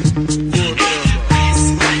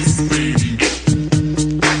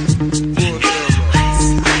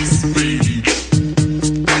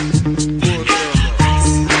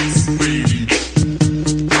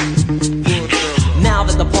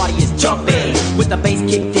 The bass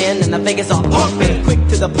kicked in and the Vegas are pumping. Quick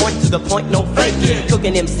to the point, no faking.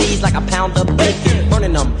 Cooking MCs like a pound of bacon.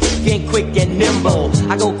 Burning them, getting quick and nimble.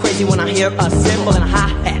 I go crazy when I hear a cymbal and a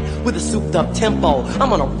hi-hat with a souped up tempo.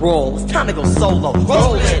 I'm on a roll, it's time to go solo.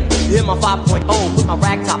 Rolling, in my 5.0, put my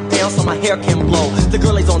rag top down so my hair can blow. The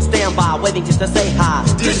girl is on standby, waiting just to say hi.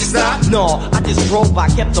 Did you stop? No, I just drove by,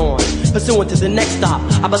 kept on, pursuing to the next stop.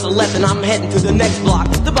 I bust a left and I'm heading to the next block.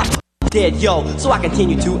 The block dead, yo, so I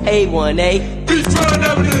continue to A1A.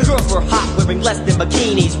 Girls were hot, wearing less than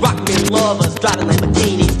bikinis. Rock men lovers, driving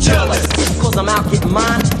Lamborghinis. Jealous, cause I'm out getting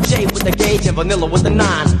mine. Shade with the gauge and vanilla with the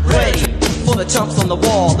 9. Ready for the chumps on the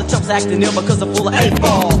wall. The chumps acting ill because I'm full of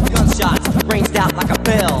 8-ball. Gunshots ranged out like a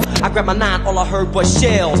bell. I grabbed my 9, all I heard was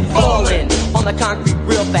shells falling on the concrete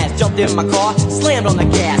real fast. Jumped in my car, slammed on the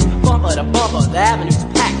gas. Bumper to bumper, the avenue's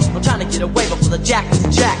packed. I'm trying to get away before the jack was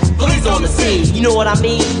jacked. Police on the scene, you know what I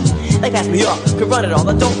mean? They pass me up, could run it all,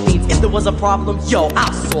 the dope beats. If there was a problem, yo,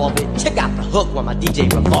 I'll solve it. Check out the hook while my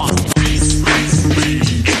DJ revolves it. Ice, ice, baby.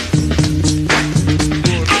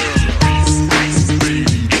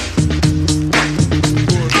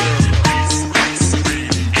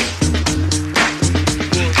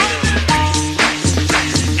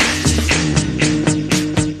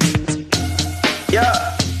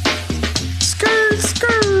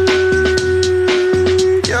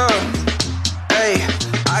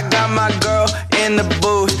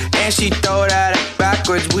 She throw that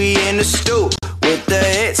backwards, we in the stew with the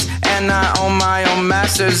hits, and I own my own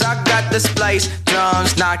masters. I got the splice,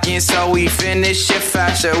 drums knocking, so we finish it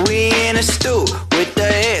faster. We in the stew with the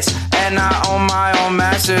hits, and I own my own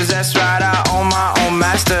masters. That's right, I own my own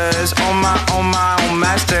masters. Own my own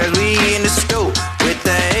masters. We in the stew with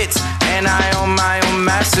the hits, and I own my own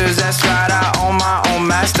masters. That's right, I own my own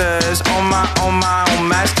masters. Own my own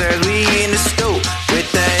masters. We in the stew with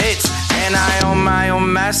the hits, and I own my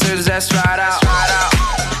own masters. masters, that's right out.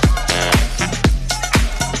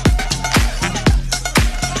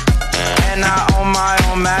 And I own my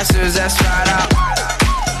own masters, that's right out.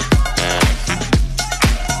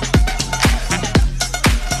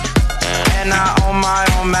 And I own my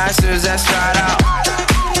own masters, that's right out.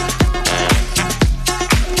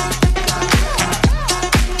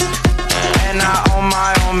 And I own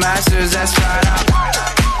my own masters, that's right out.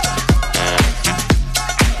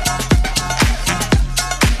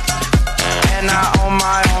 And I own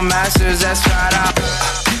my own masters, that's right out.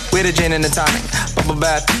 With a gin and a tonic, bubble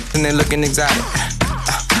bath, and they looking exotic.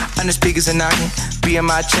 And the speakers are knocking,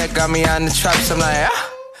 BMI check got me on the traps. I'm like,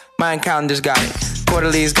 my accountant just got it.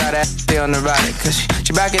 Quarterly's got that on the ride. Cause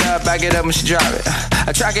she back it up when she drive it.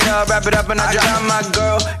 I track it up, wrap it up, and I got my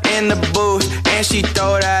girl in the booth. And she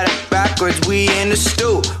throw that backwards, we in the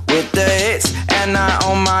stew with the hits. And I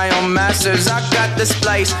own my own masters. I got this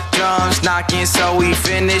place, drums knocking, so we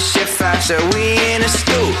finish it faster. We in the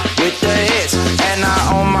stew with the hits. And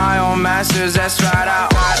I own my own masters, that's right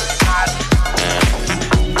out.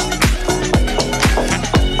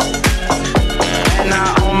 And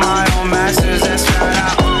I own my own masters, that's right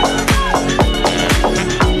out.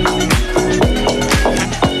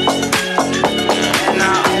 And I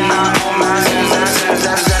own my own masters, that's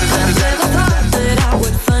right out. Never thought that I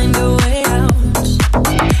would find a way out.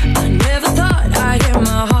 I never thought I'd hear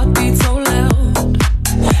my heartbeat so loud.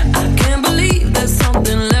 I can't believe there's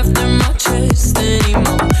something left in my chest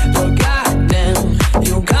anymore. But goddamn,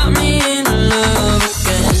 you got me in love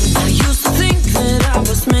again. I used to think that I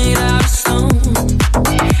was made out of stone.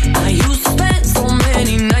 I used to spend so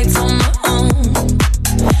many nights on my own.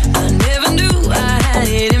 I never knew I had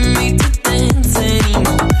it in me to dance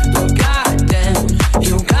anymore. But goddamn,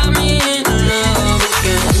 you got me in love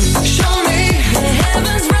again. Show me the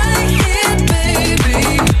heavens right here, baby.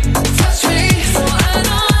 Touch me so I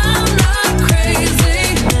know I'm not crazy.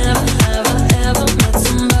 Never have I ever met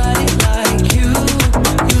somebody like you.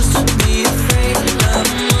 Used to be afraid of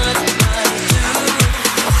loving what I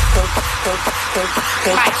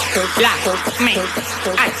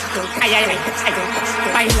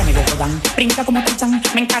Baila mi godán, brinca como Tarzán,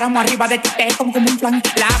 me encaramo arriba de ti, te como un flan.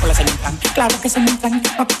 La bola se me inflan, claro que se me inflan.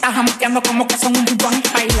 No te estás jamuteando como que son un pipán.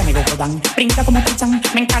 Baila mi godán, brinca como Tarzán,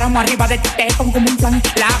 me encaramo arriba de ti, te como un flan.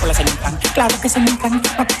 La bola se me inflan, claro que se me inflan.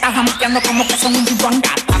 No te estás jamuteando como que son un pipán.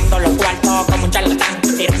 Gastando los cuartos como un charlatán,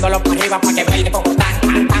 tirándolo para arriba pa' que baile Cocotán.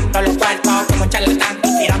 Gastando los cuartos como un charlatán,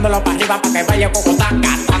 tirándolo para arriba pa' que baile Cocotán.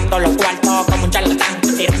 Gastando los cuartos como un charlatán,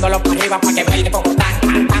 tirándolo para arriba pa' que baile Cocotán.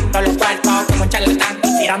 Gastando los cuartos como un charlatán,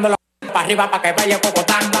 tirándolo para arriba pa' que baile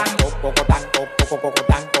Cocotán. Cocotán,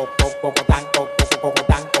 Cocotán, Cocotán,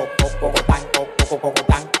 Cocotán, Cocotán,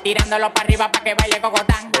 Cocotán, tirándolo para arriba pa' que baile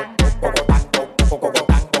Cocotán. Cocotán,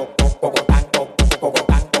 Cocotán, Cocotán,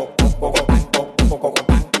 Cocotán,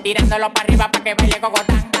 Cocotán, tirándolo para arriba pa' que baile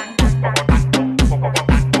Cocotán.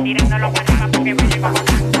 Tirándolo para arriba pa' que baile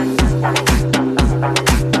Cocotán.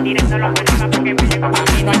 Tirándolo para arriba pa' que baile Cocotán. Para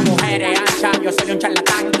mí no hay mujeres anchas, yo soy un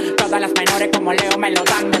charlatán. Todas las menores como Leo me lo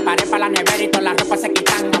dan. Me paré pa' la nevera y todas las ropas se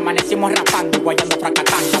quitan. Amanecimos rapando y guayando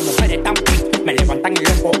fracatán. Las mujeres tan fit, me levantan el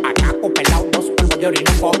loco. Acá pelado, dos polvos de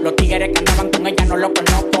orinoco. Los tigres que andaban con ella no lo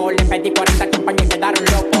conozco. Le pedí 40 champañas y quedaron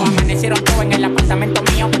locos. Amanecieron todos en el apartamento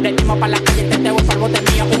mío. Le dimos pa' la calle, teteo el polvote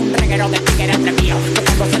mío. Un reguero de tigres entre mío. Que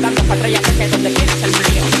cuando se dan dos patrullas sé que donde quiera es el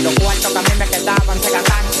mío. Los cuartos también me quedaban, se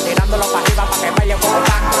gatan. Tirándolo para arriba pa' que baile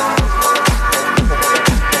Cocotán.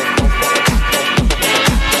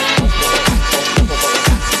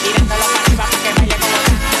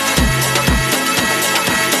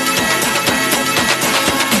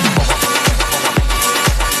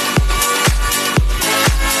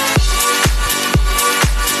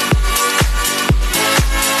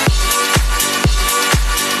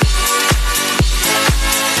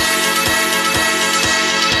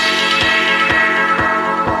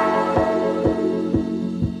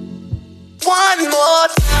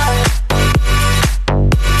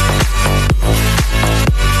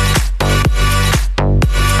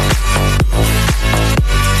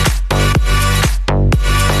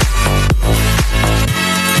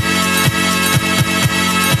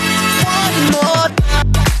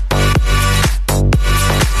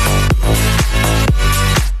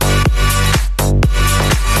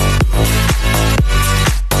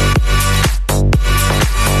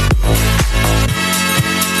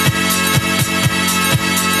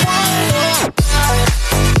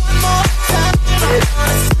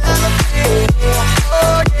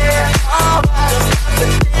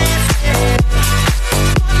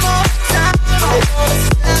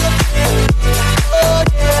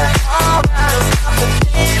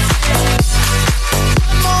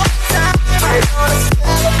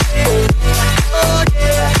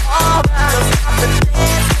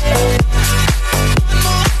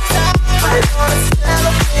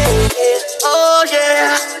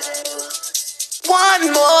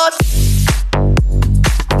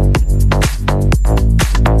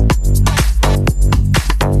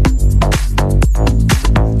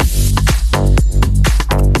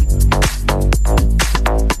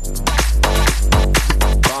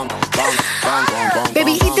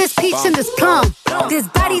 peach and this plum. This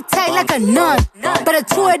body tight like a nun. Better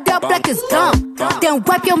chew it up like it's gum. Then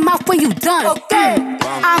wipe your mouth when you done. Okay.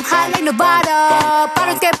 I'm high like Nevada.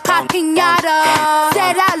 Bottles get pop pinata.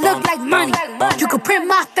 Said I look like money. You could print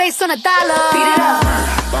my face on $1. Beat it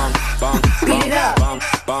up. Beat it up.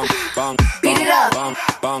 Beat it up.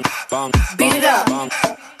 Beat it up.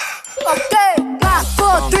 Okay. 5,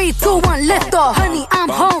 4, 3, 2, 1, lift off. Honey, I'm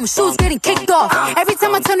home. Shoes getting kicked off. Every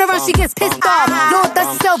time I turn around, she gets pissed off. Lord,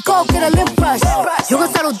 that's yourself, go get a lip brush. You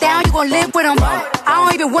gon' settle down, you gon' live with him. I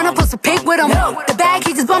don't even wanna post a pic with him. The bag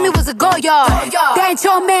he just bought me was a go yard. That ain't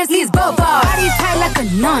your man's, he's both bars. Body tight like a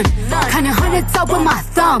nun. Kinda hundreds up with my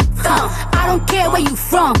thumb. I don't care where you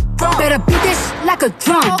from. Better beat this shit like a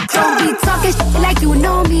drum. Don't be talking shit like you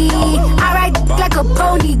know me. I ride like a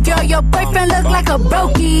pony. Girl, your boyfriend look like a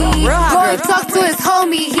brokey. Go and talk to his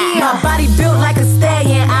homie here. My body built like a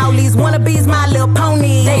stallion. All these wannabes, my little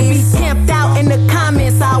pony. They be pimped out in the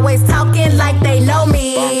comments, always talking like they know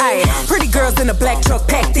me. Ay, pretty girls in a black truck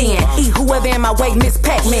packed in. Eat whoever in my way, Miss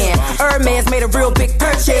Pac-Man. Hermes made a real big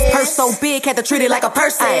purchase. Purse so big, had to treat it like a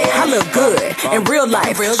person. I look good in real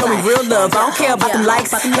life. Show me real love. I don't care about them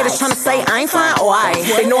likes. Haters tryna say I ain't fine or I.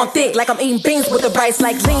 They know I'm thick, like I'm eating beans with the rice.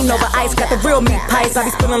 Like lean over ice, got the real meat pies. I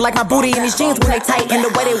be spilling like my booty in these jeans when they tight. And the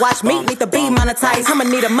way they watch me need to be monetized. I'ma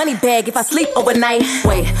need a money bag if I sleep overnight.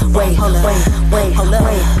 Wait.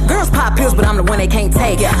 Girls pop pills, but I'm the one they can't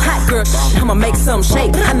take. Hot girl, I'ma make some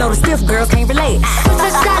shake. I know the stiff girls can't relate. Put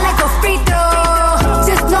your shot like a free throw.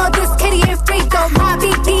 Just know this kitty ain't free throw. My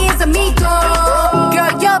BP is amigo.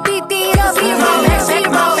 Girl, your BP is zero.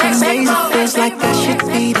 It feels like I should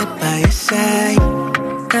be there by your side.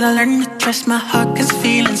 Gotta learn to trust my heart, cause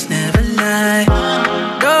feelings never lie.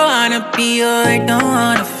 Don't wanna be your, don't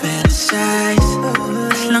wanna fantasize.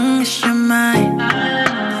 As long as you're mine.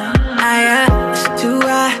 It's too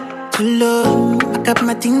high, too low. I got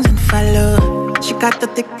my things and follow. She got the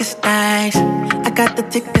thickest eyes, I got the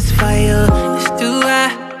thickest fire. It's too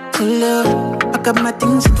high, too low. I got my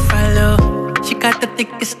things and follow. She got the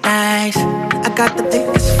thickest eyes, I got the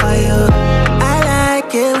thickest fire. I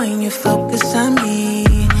like it when you focus on me.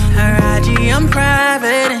 Her IG, I'm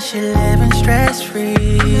private and she living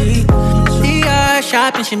stress-free. See her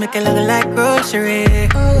shopping, she make it look like grocery.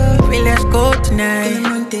 Maybe let's go tonight.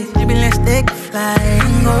 Maybe let's take a flight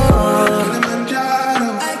and go.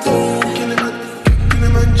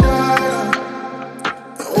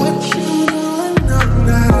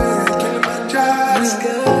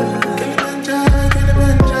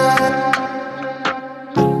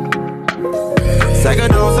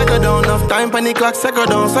 Second down, enough time pon the clock, second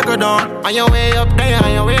down. On your way up there,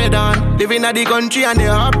 on your way down. Living at the country and the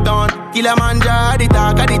uptown. Kilimanjaro, the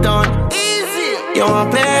talk of the town. Easy. You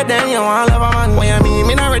want play then, you want love a man. When you mean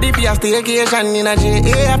me not ready for your staycation in a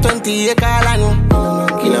JA 20 acre land.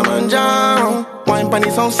 Kilimanjaro, wine pon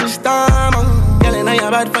the sound system. Girl, you know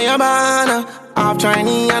you're bad for your banner. Half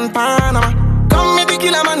Chinese and Panama. Come me the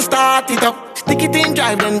killer man, start it up. Stick it in,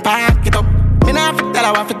 drive then pack it up. Me not fit tell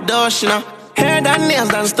her what fit do, you know. Hair done, nails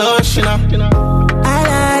done, stuff, you know. I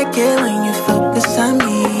like it when you focus on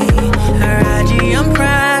me. Her IG, I'm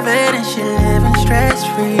private and she living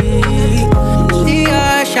stress-free. See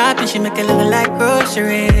her shopping, she make it look like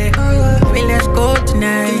grocery. Maybe let's go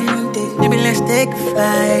tonight. Maybe let's take a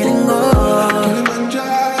flight and go.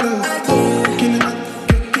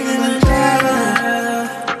 Kilimanjaro.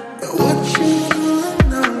 What you doing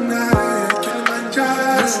now? Kilimanjaro.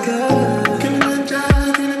 Let's go.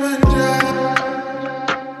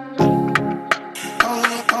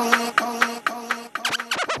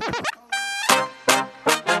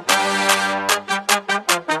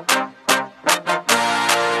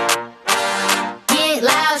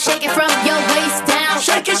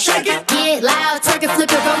 Shake it. Get loud, twerk it, flip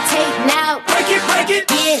it, rotate now. Break it.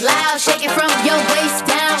 Get loud, shake it from your waist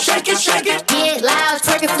down. Shake it. Get loud,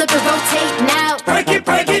 twerk it, flip it, rotate now. Break it.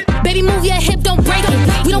 Baby, move your hip, don't break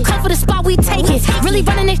it. We don't come for the spot, we take it. Really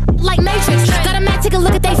running it like Matrix. Got a man, take a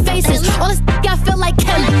look at they faces. All this I feel like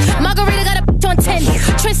Kim. Margarita got a on 10.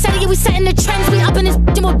 Trendsetter, yeah, we setting the trends. We up in this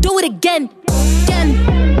and we'll do it again.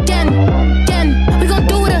 We gon'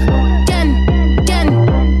 do it again.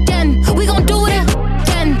 We gon' do it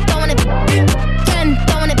again.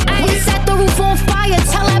 Throwing it. We set the roof on fire.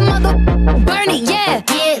 Tell that mother burn it, yeah.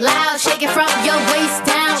 Get loud, shake it from your waist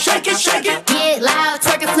down. Shake it. Get loud,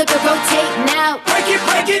 twerk it, flip it, rotate now. Break it.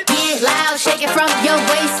 Get loud, shake it from your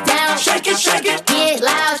waist down. Shake it. Get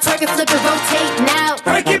loud, twerk it, flip it, rotate now.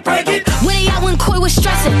 Break it. When they out when Koi was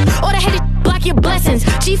stressing, all the haters block your blessings.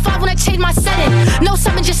 G5 when I change my setting. No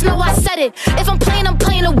 7, just know I said it. If I'm playing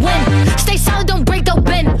to win. Stay solid, don't break, don't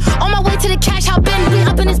bend. On my way to the cash, hop in. We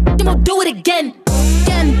up in this and we'll do it again.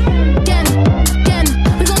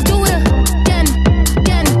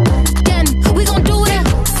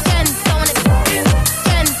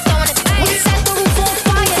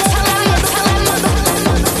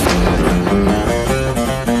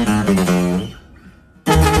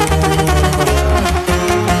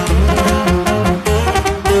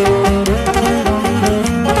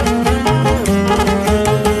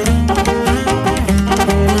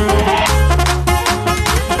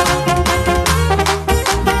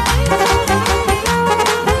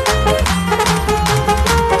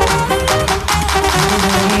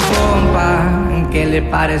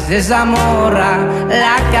 parece esa morra?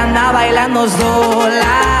 La que anda bailando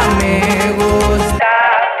sola me gusta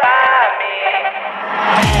pa' mí.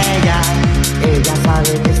 Ella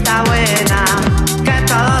sabe que está buena, que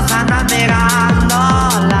todos andan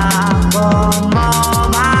mirándola como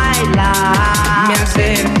baila. Me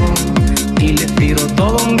acerco y le tiro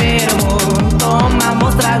todo un verbo.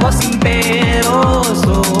 Tomamos tragos sin pero,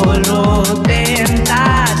 solo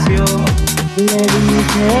tentación. Le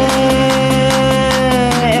dije,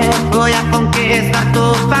 voy a conquistar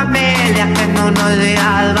tu familia, que en unos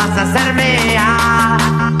días vas a ser mía.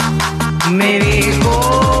 Me dijo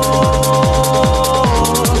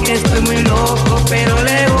que estoy muy loco, pero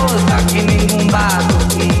le gusta que ningún vato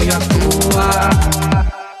conmigo actúa.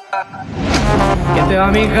 ¿Qué te va,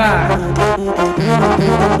 mija?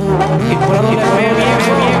 Y por aquí la ve bien.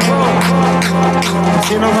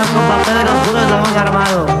 Si no vas con papeles oscuros, estamos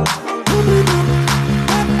armados.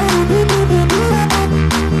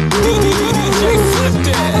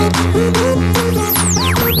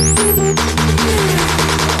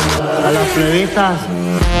 A las plebitas.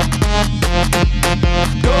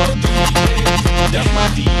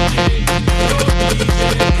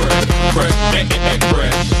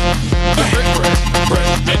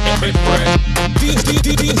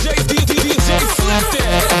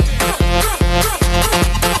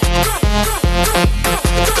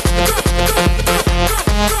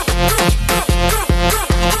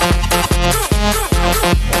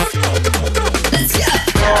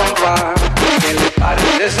 ¿Qué le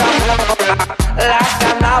parece esa morra? La que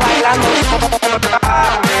anda bailando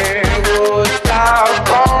sola me gusta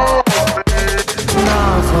como. No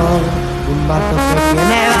soy un vato que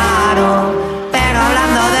tiene varo, pero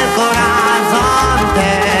hablando del corazón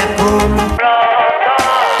te cumplo.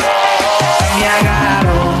 Me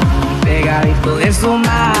agarro pegadito de su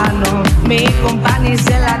mano, mi compañía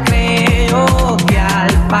se la creo que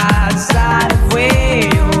al pasar fue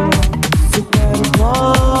su cuerpo.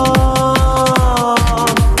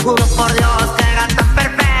 Juro por Dios que eran tan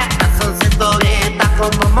perfectas, son cinturita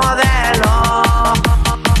como modelo.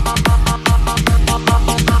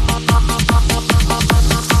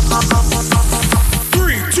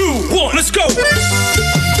 Let's go.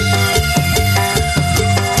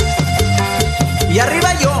 Y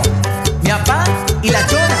arriba yo, mi papá y la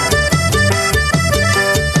chona.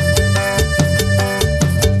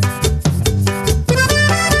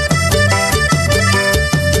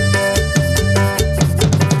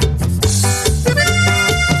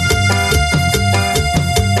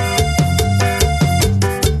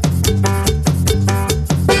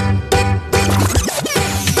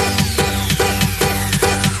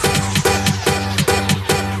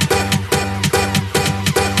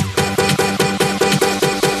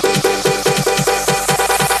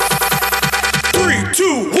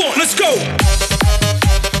 Let's go.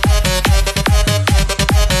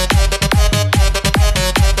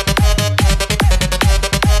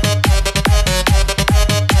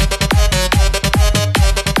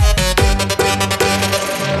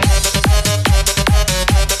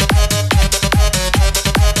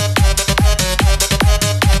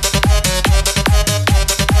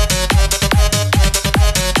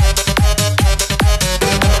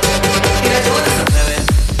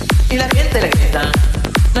 Y la gente le grita,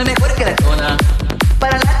 no es mejor que la chona,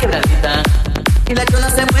 para la quebradita. Y la chona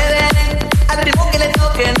se mueve al ritmo que le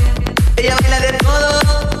toquen. Ella baila de todo,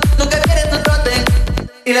 nunca pierde su trote.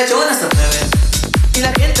 Y la chona se mueve, y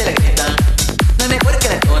la gente le grita, no es mejor que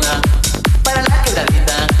la chona, para la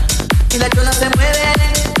quebradita. Y la chona se mueve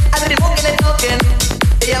al ritmo que le toquen.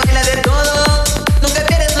 Ella baila de todo, nunca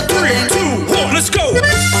pierde su trote. 3, 2, 1, let's go.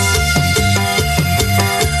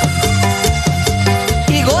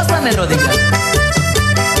 Y gózame, rodilla.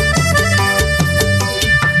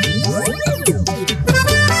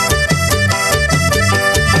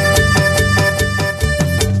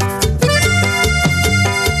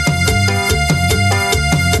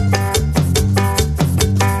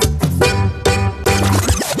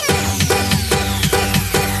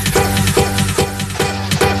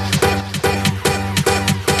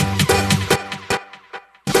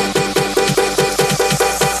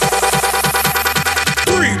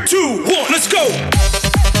 Let's go.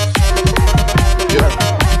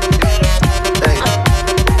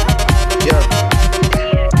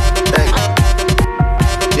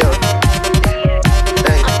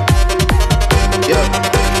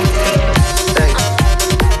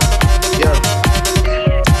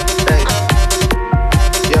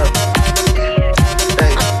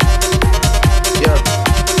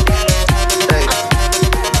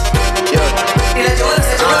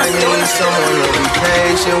 Someone to be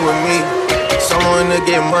patient with me. Someone to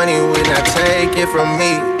get money when I take it from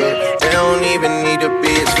me. They don't even need to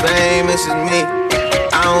be as famous as me.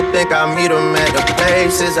 I don't think I meet them at the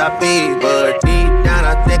places I be, but deep down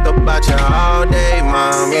I think about you all day,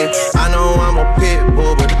 mommy. I know I'm a pit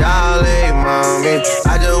bull, but darling, mommy,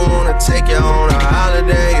 I just wanna take you on a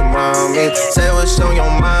holiday, mommy. Say what's on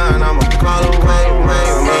your mind, I'ma call away,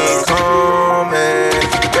 mommy. Come and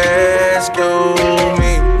rescue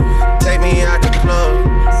me. Take me out the club,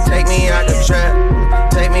 take me out the trap,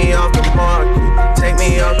 take me off the market, take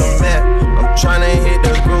me off the map. I'm tryna hit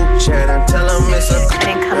the group chat and tell them it's a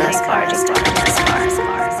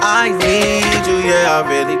I need you, yeah, I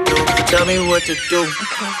really do. Tell me what to do.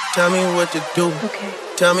 Tell me what to do.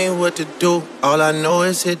 Tell me what to do. All I know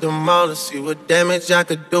is hit the mall to see what damage I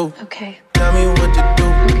could do. Tell me what to do.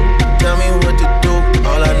 Tell me what to do.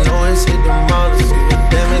 All I know is hit the mall to see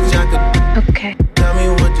what damage I could do. Tell me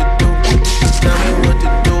what to do. Tell me what to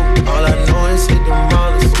do. All I know is hit the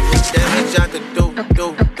mall to see what damage I could do.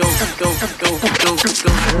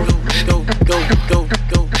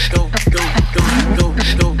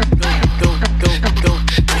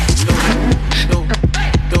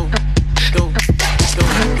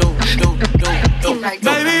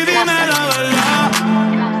 Baby, dime la verdad.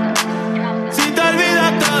 Si te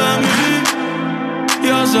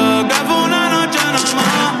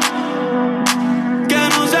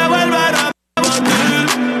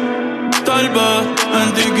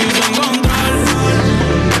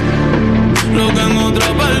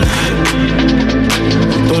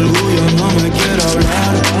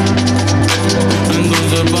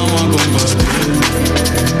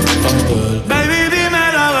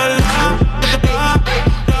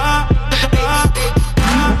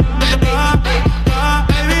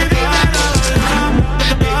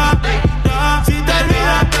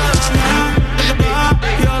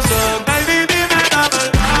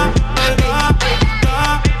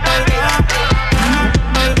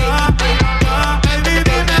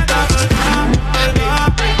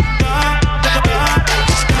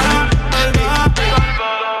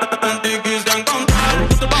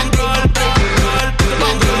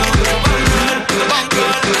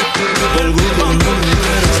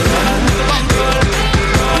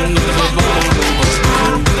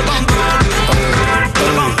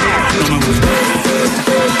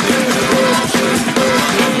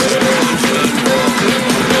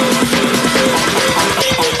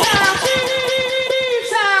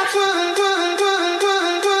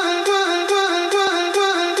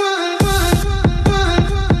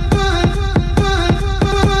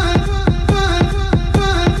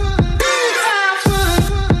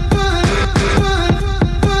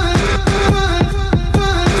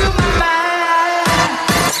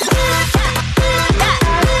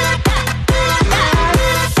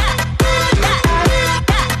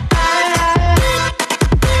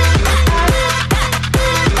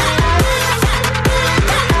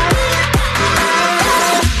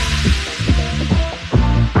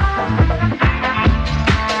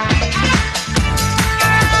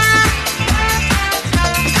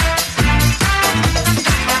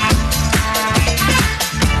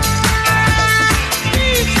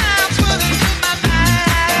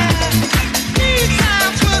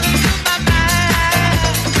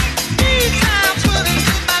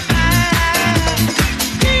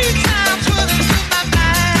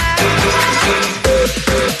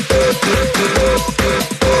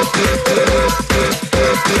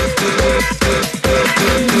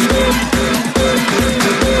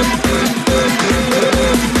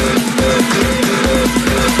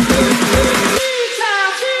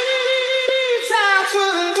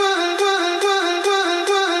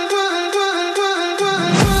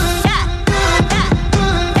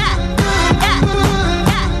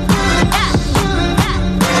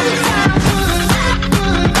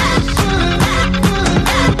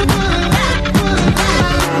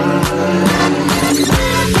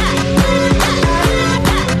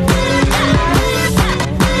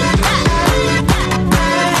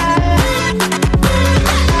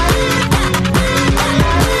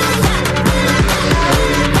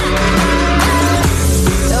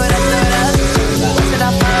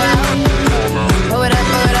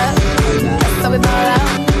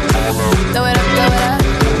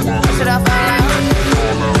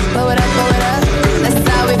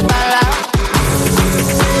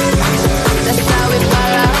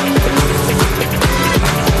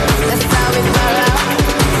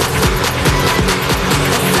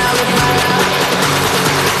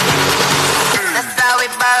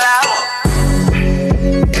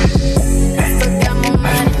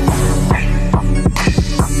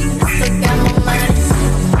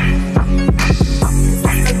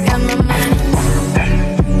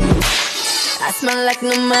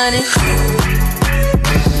like no money.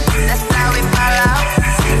 That's how we fall out.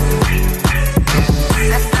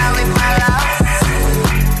 That's how we fall out.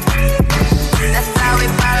 That's how we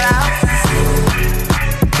fall out.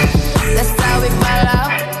 That's how we fall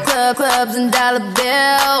out. Clubs and dollar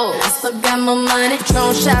bills. Still got more money.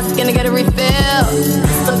 Patron shots, gonna get a refill.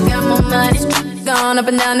 Still got more money. Gone up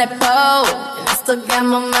and down that pole. Still got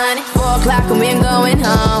more money. 4 o'clock and we ain't going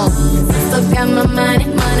home. Still got my money.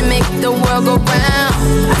 Money make the world go round. I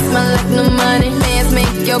smell like no money. Bands make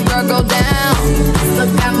your girl go down. Still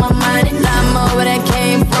got my money. Lot more where that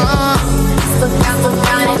came from. Still got my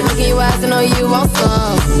money. Look in your eyes, I know you want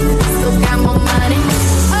some. Still got my money.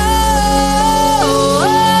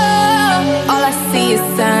 All I see is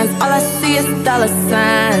signs, all I see is dollar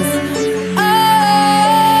signs.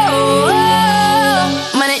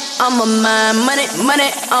 Money on my mind, money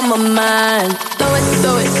on my mind. Throw it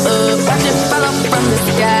up, watch it fall off from the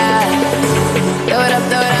sky. Throw it up,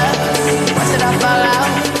 watch it all fall out.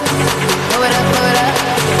 Throw it up,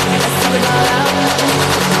 let's throw it all out.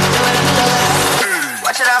 Throw it up,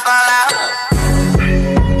 watch it all fall out.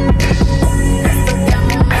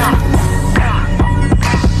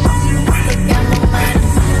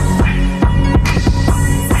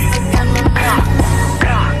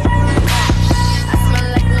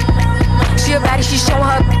 She showing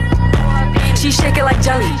her, she shake it like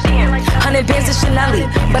jelly. 100 bands of Chanel,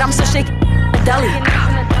 but I'm still shaking deli.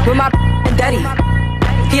 With my and daddy,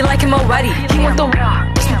 he like him already. He want the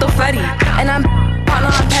just with the fetty, and I'm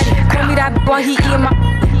petty. Call me that while he eating my,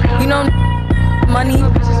 you know, money.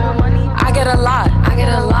 I get a lot.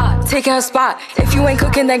 Taking her spot. If you ain't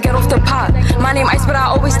cooking, then get off the pot. My name Ice, but I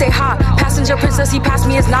always stay hot. Passenger princess, he passed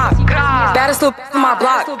me his knock. Baddest little on my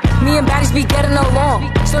block. Me and baddies be getting along,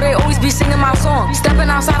 so they always be singing my song. Stepping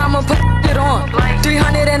outside, I'ma put it on.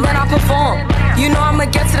 300 and then I perform. You know I'ma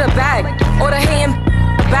get to the bag, or the hating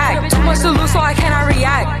bag. Too much to lose, so I cannot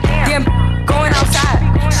react. Damn, going outside.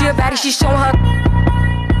 She a baddie, she showing her.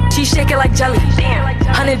 She shake it like jelly.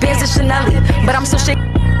 100 bands of Chanel, but I'm still shaking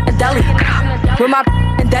a deli. With my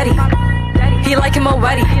and daddy, he like him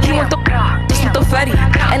already. He want the just with the fetty,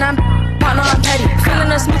 and I'm partner, I'm petty.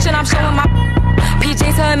 Feeling a smooch and I'm showing my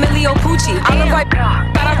PJs to Emilio Pucci. I look right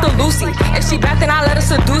got out the Lucy. If she back, then I let her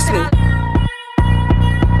seduce me.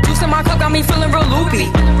 Juice in my cup got me feeling real loopy.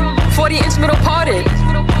 40-inch middle parted.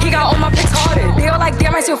 He got all my pics hearted. They all like,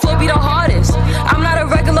 damn, I see your flow be the hardest. I'm not a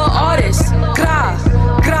regular artist. Gra,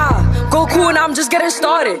 go cool and I'm just getting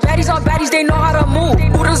started. Baddies are baddies, they know how to move.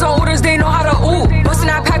 Ooters are ooters, they know how to ooh. Bustin'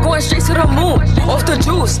 that pack going straight to the moon. Off the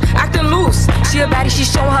juice, acting loose. She a baddie, she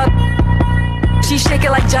showing her. She shake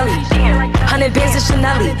it like jelly. 100 bands of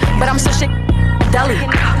Chanel, but I'm still shaking deli.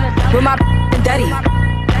 With my and daddy,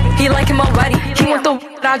 he like him already. He want the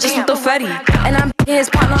I just want the fetty, and I'm his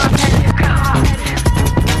partner, I'm petty.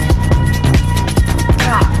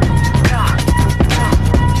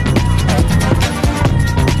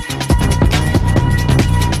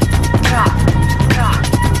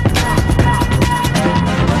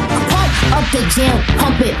 The gym,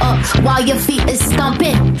 pump it up while your feet is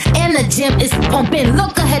stomping. And the gym is pumping.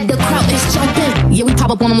 Look ahead, the crowd is jumping. Yeah, we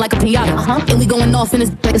pop up on them like a pinata. And we going off in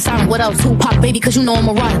this like a siren. What else? Tupac, baby, cause you know I'm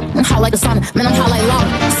a rider. I'm hot like a sauna, man, I'm hot like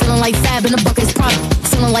lava. Feeling like Fab in the bucket is private.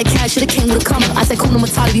 Feeling like Cash, should've came with a comma. I said, cool, no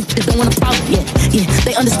Matata, these bitches don't want a problem. Yeah,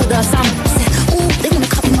 they understood the assignment. I said, ooh, they wanna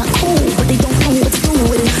copy my cool, but they don't know what to do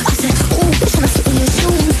with it. I said, ooh, they tryna fit in your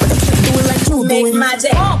shoes, but they can't do it like you do it. Make my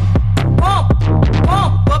day. Pump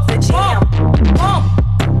up the jam. Pump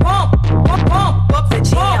up the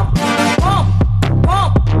jam. Pump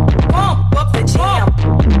up the jam.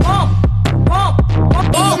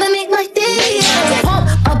 I'ma make my day. Pump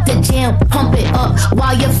up the jam, pump it up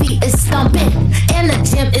while your feet is stomping. And the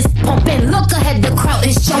gym is pumping. Look ahead, the crowd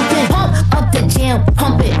is jumping. Pump up the jam,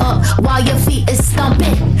 pump it up while your feet is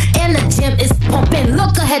stomping. And the gym is pumping.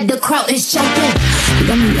 Look ahead, the crowd is jumping. You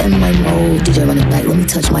got me in my mode. DJ run it back, let me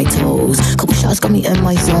touch my toes. Couple shots got me in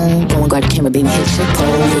my zone. Go and grab the camera, baby, hit your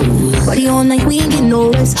pose. Party all night, we ain't getting no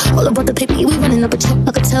rest. All about the paper, we running up a check.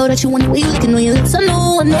 I could tell that you want it, we looking on your lips. I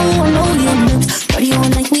know your lips. Party all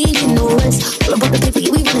night, we ain't getting no rest. All about the paper,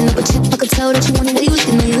 we running up a check. I could tell that you want it, we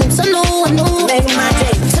looking on your lips. I know. Make my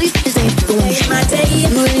day. Tell you this ain't doing. Make my day. You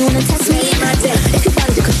really wanna test me? Make my day. If you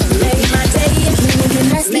body to control me. Make my day. You know you're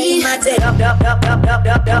nasty. Make my day.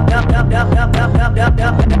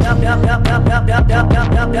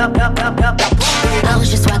 I was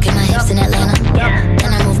just rocking my hips in Atlanta.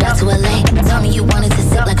 Then I moved out to LA. Told me you wanted to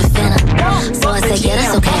sip like a Fanta. So I said, yeah,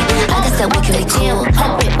 that's okay. I guess that we can be cool.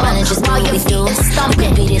 Pump it up, and just do what we do. We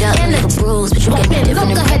can beat it up, make a bruise, but you get me different.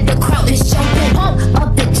 Look ahead, the crowd is jumping. Pump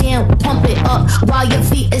up the jam, pump it up while your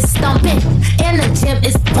feet is stomping. And the gym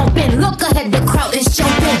pumping. Look ahead, the crowd is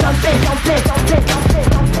jumping. Jumping, jumping, jumping, jumping,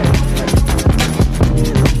 jumping.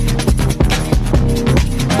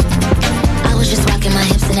 I was just rocking my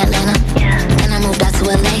hips in Atlanta, and I moved out to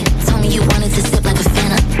LA. Told me you wanted to sip like a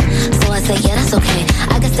Fanta, so I said yeah, that's okay.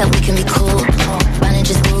 I guess that we can be cool. Run and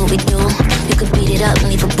just do what we do. You could beat it up and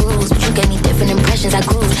leave a bruise, but you gave me different impressions. I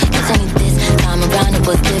grew. You tell me this time around it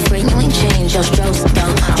was different. You ain't changed your strokes,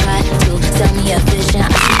 don't try to sell me a vision. I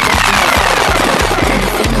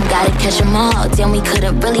see that gotta catch them all. Damn, we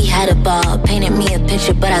could've really had a ball. Painted me a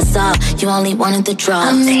picture, but I saw you only wanted the draw.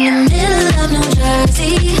 I'm in the middle of New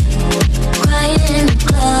Jersey, crying in the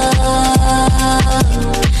club,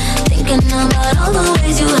 thinking about all the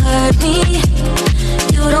ways you hurt me.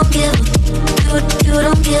 You don't give a, you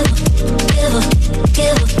don't give a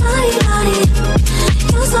body.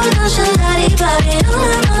 You so nonchalant, body,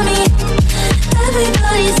 don't love me.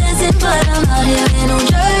 Everybody's dancing, but I'm out here in New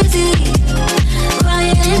Jersey,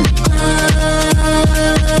 crying in the club.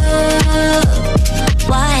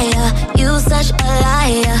 Why are you such a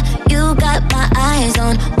liar? You got my eyes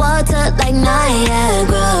on water like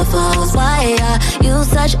Niagara Falls. Why are you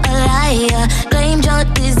such a liar? Claimed your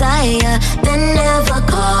desire, then never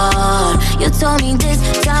called. You told me this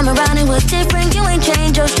time around it was different. You ain't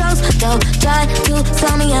changed your strokes, though. Try to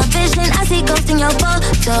sell me a vision. I see ghosts in your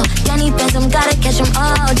photo. Danny Benson, gotta catch them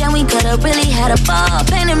all. Then we could've really had a ball.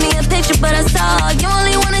 Painted me a picture, but I saw you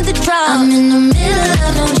only wanted the draw. I'm in the middle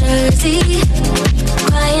of New Jersey,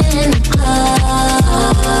 crying in the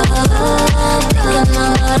club, thinking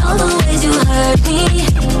about all the ways you hurt me.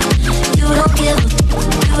 You don't give a,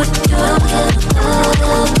 you don't give a.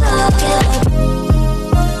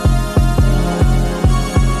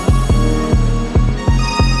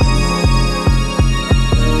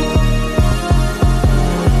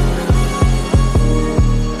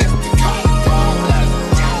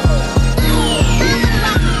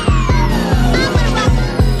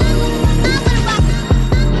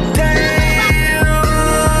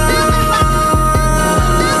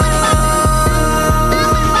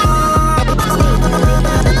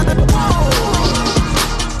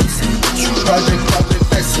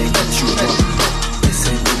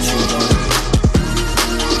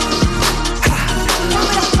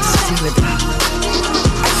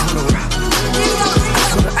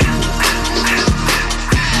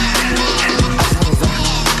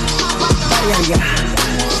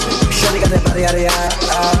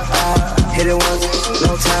 Hit it once,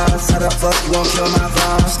 no time. Side up, fuck, you gon' kill my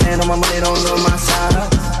vibe. Stand on my money, don't know my side.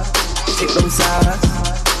 Pick them sides,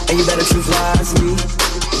 and you better choose wisely.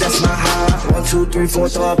 That's my high. 1, 2, 3, 4,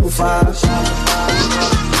 throw up a 5.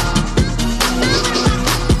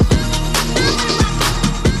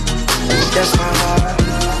 That's my heart.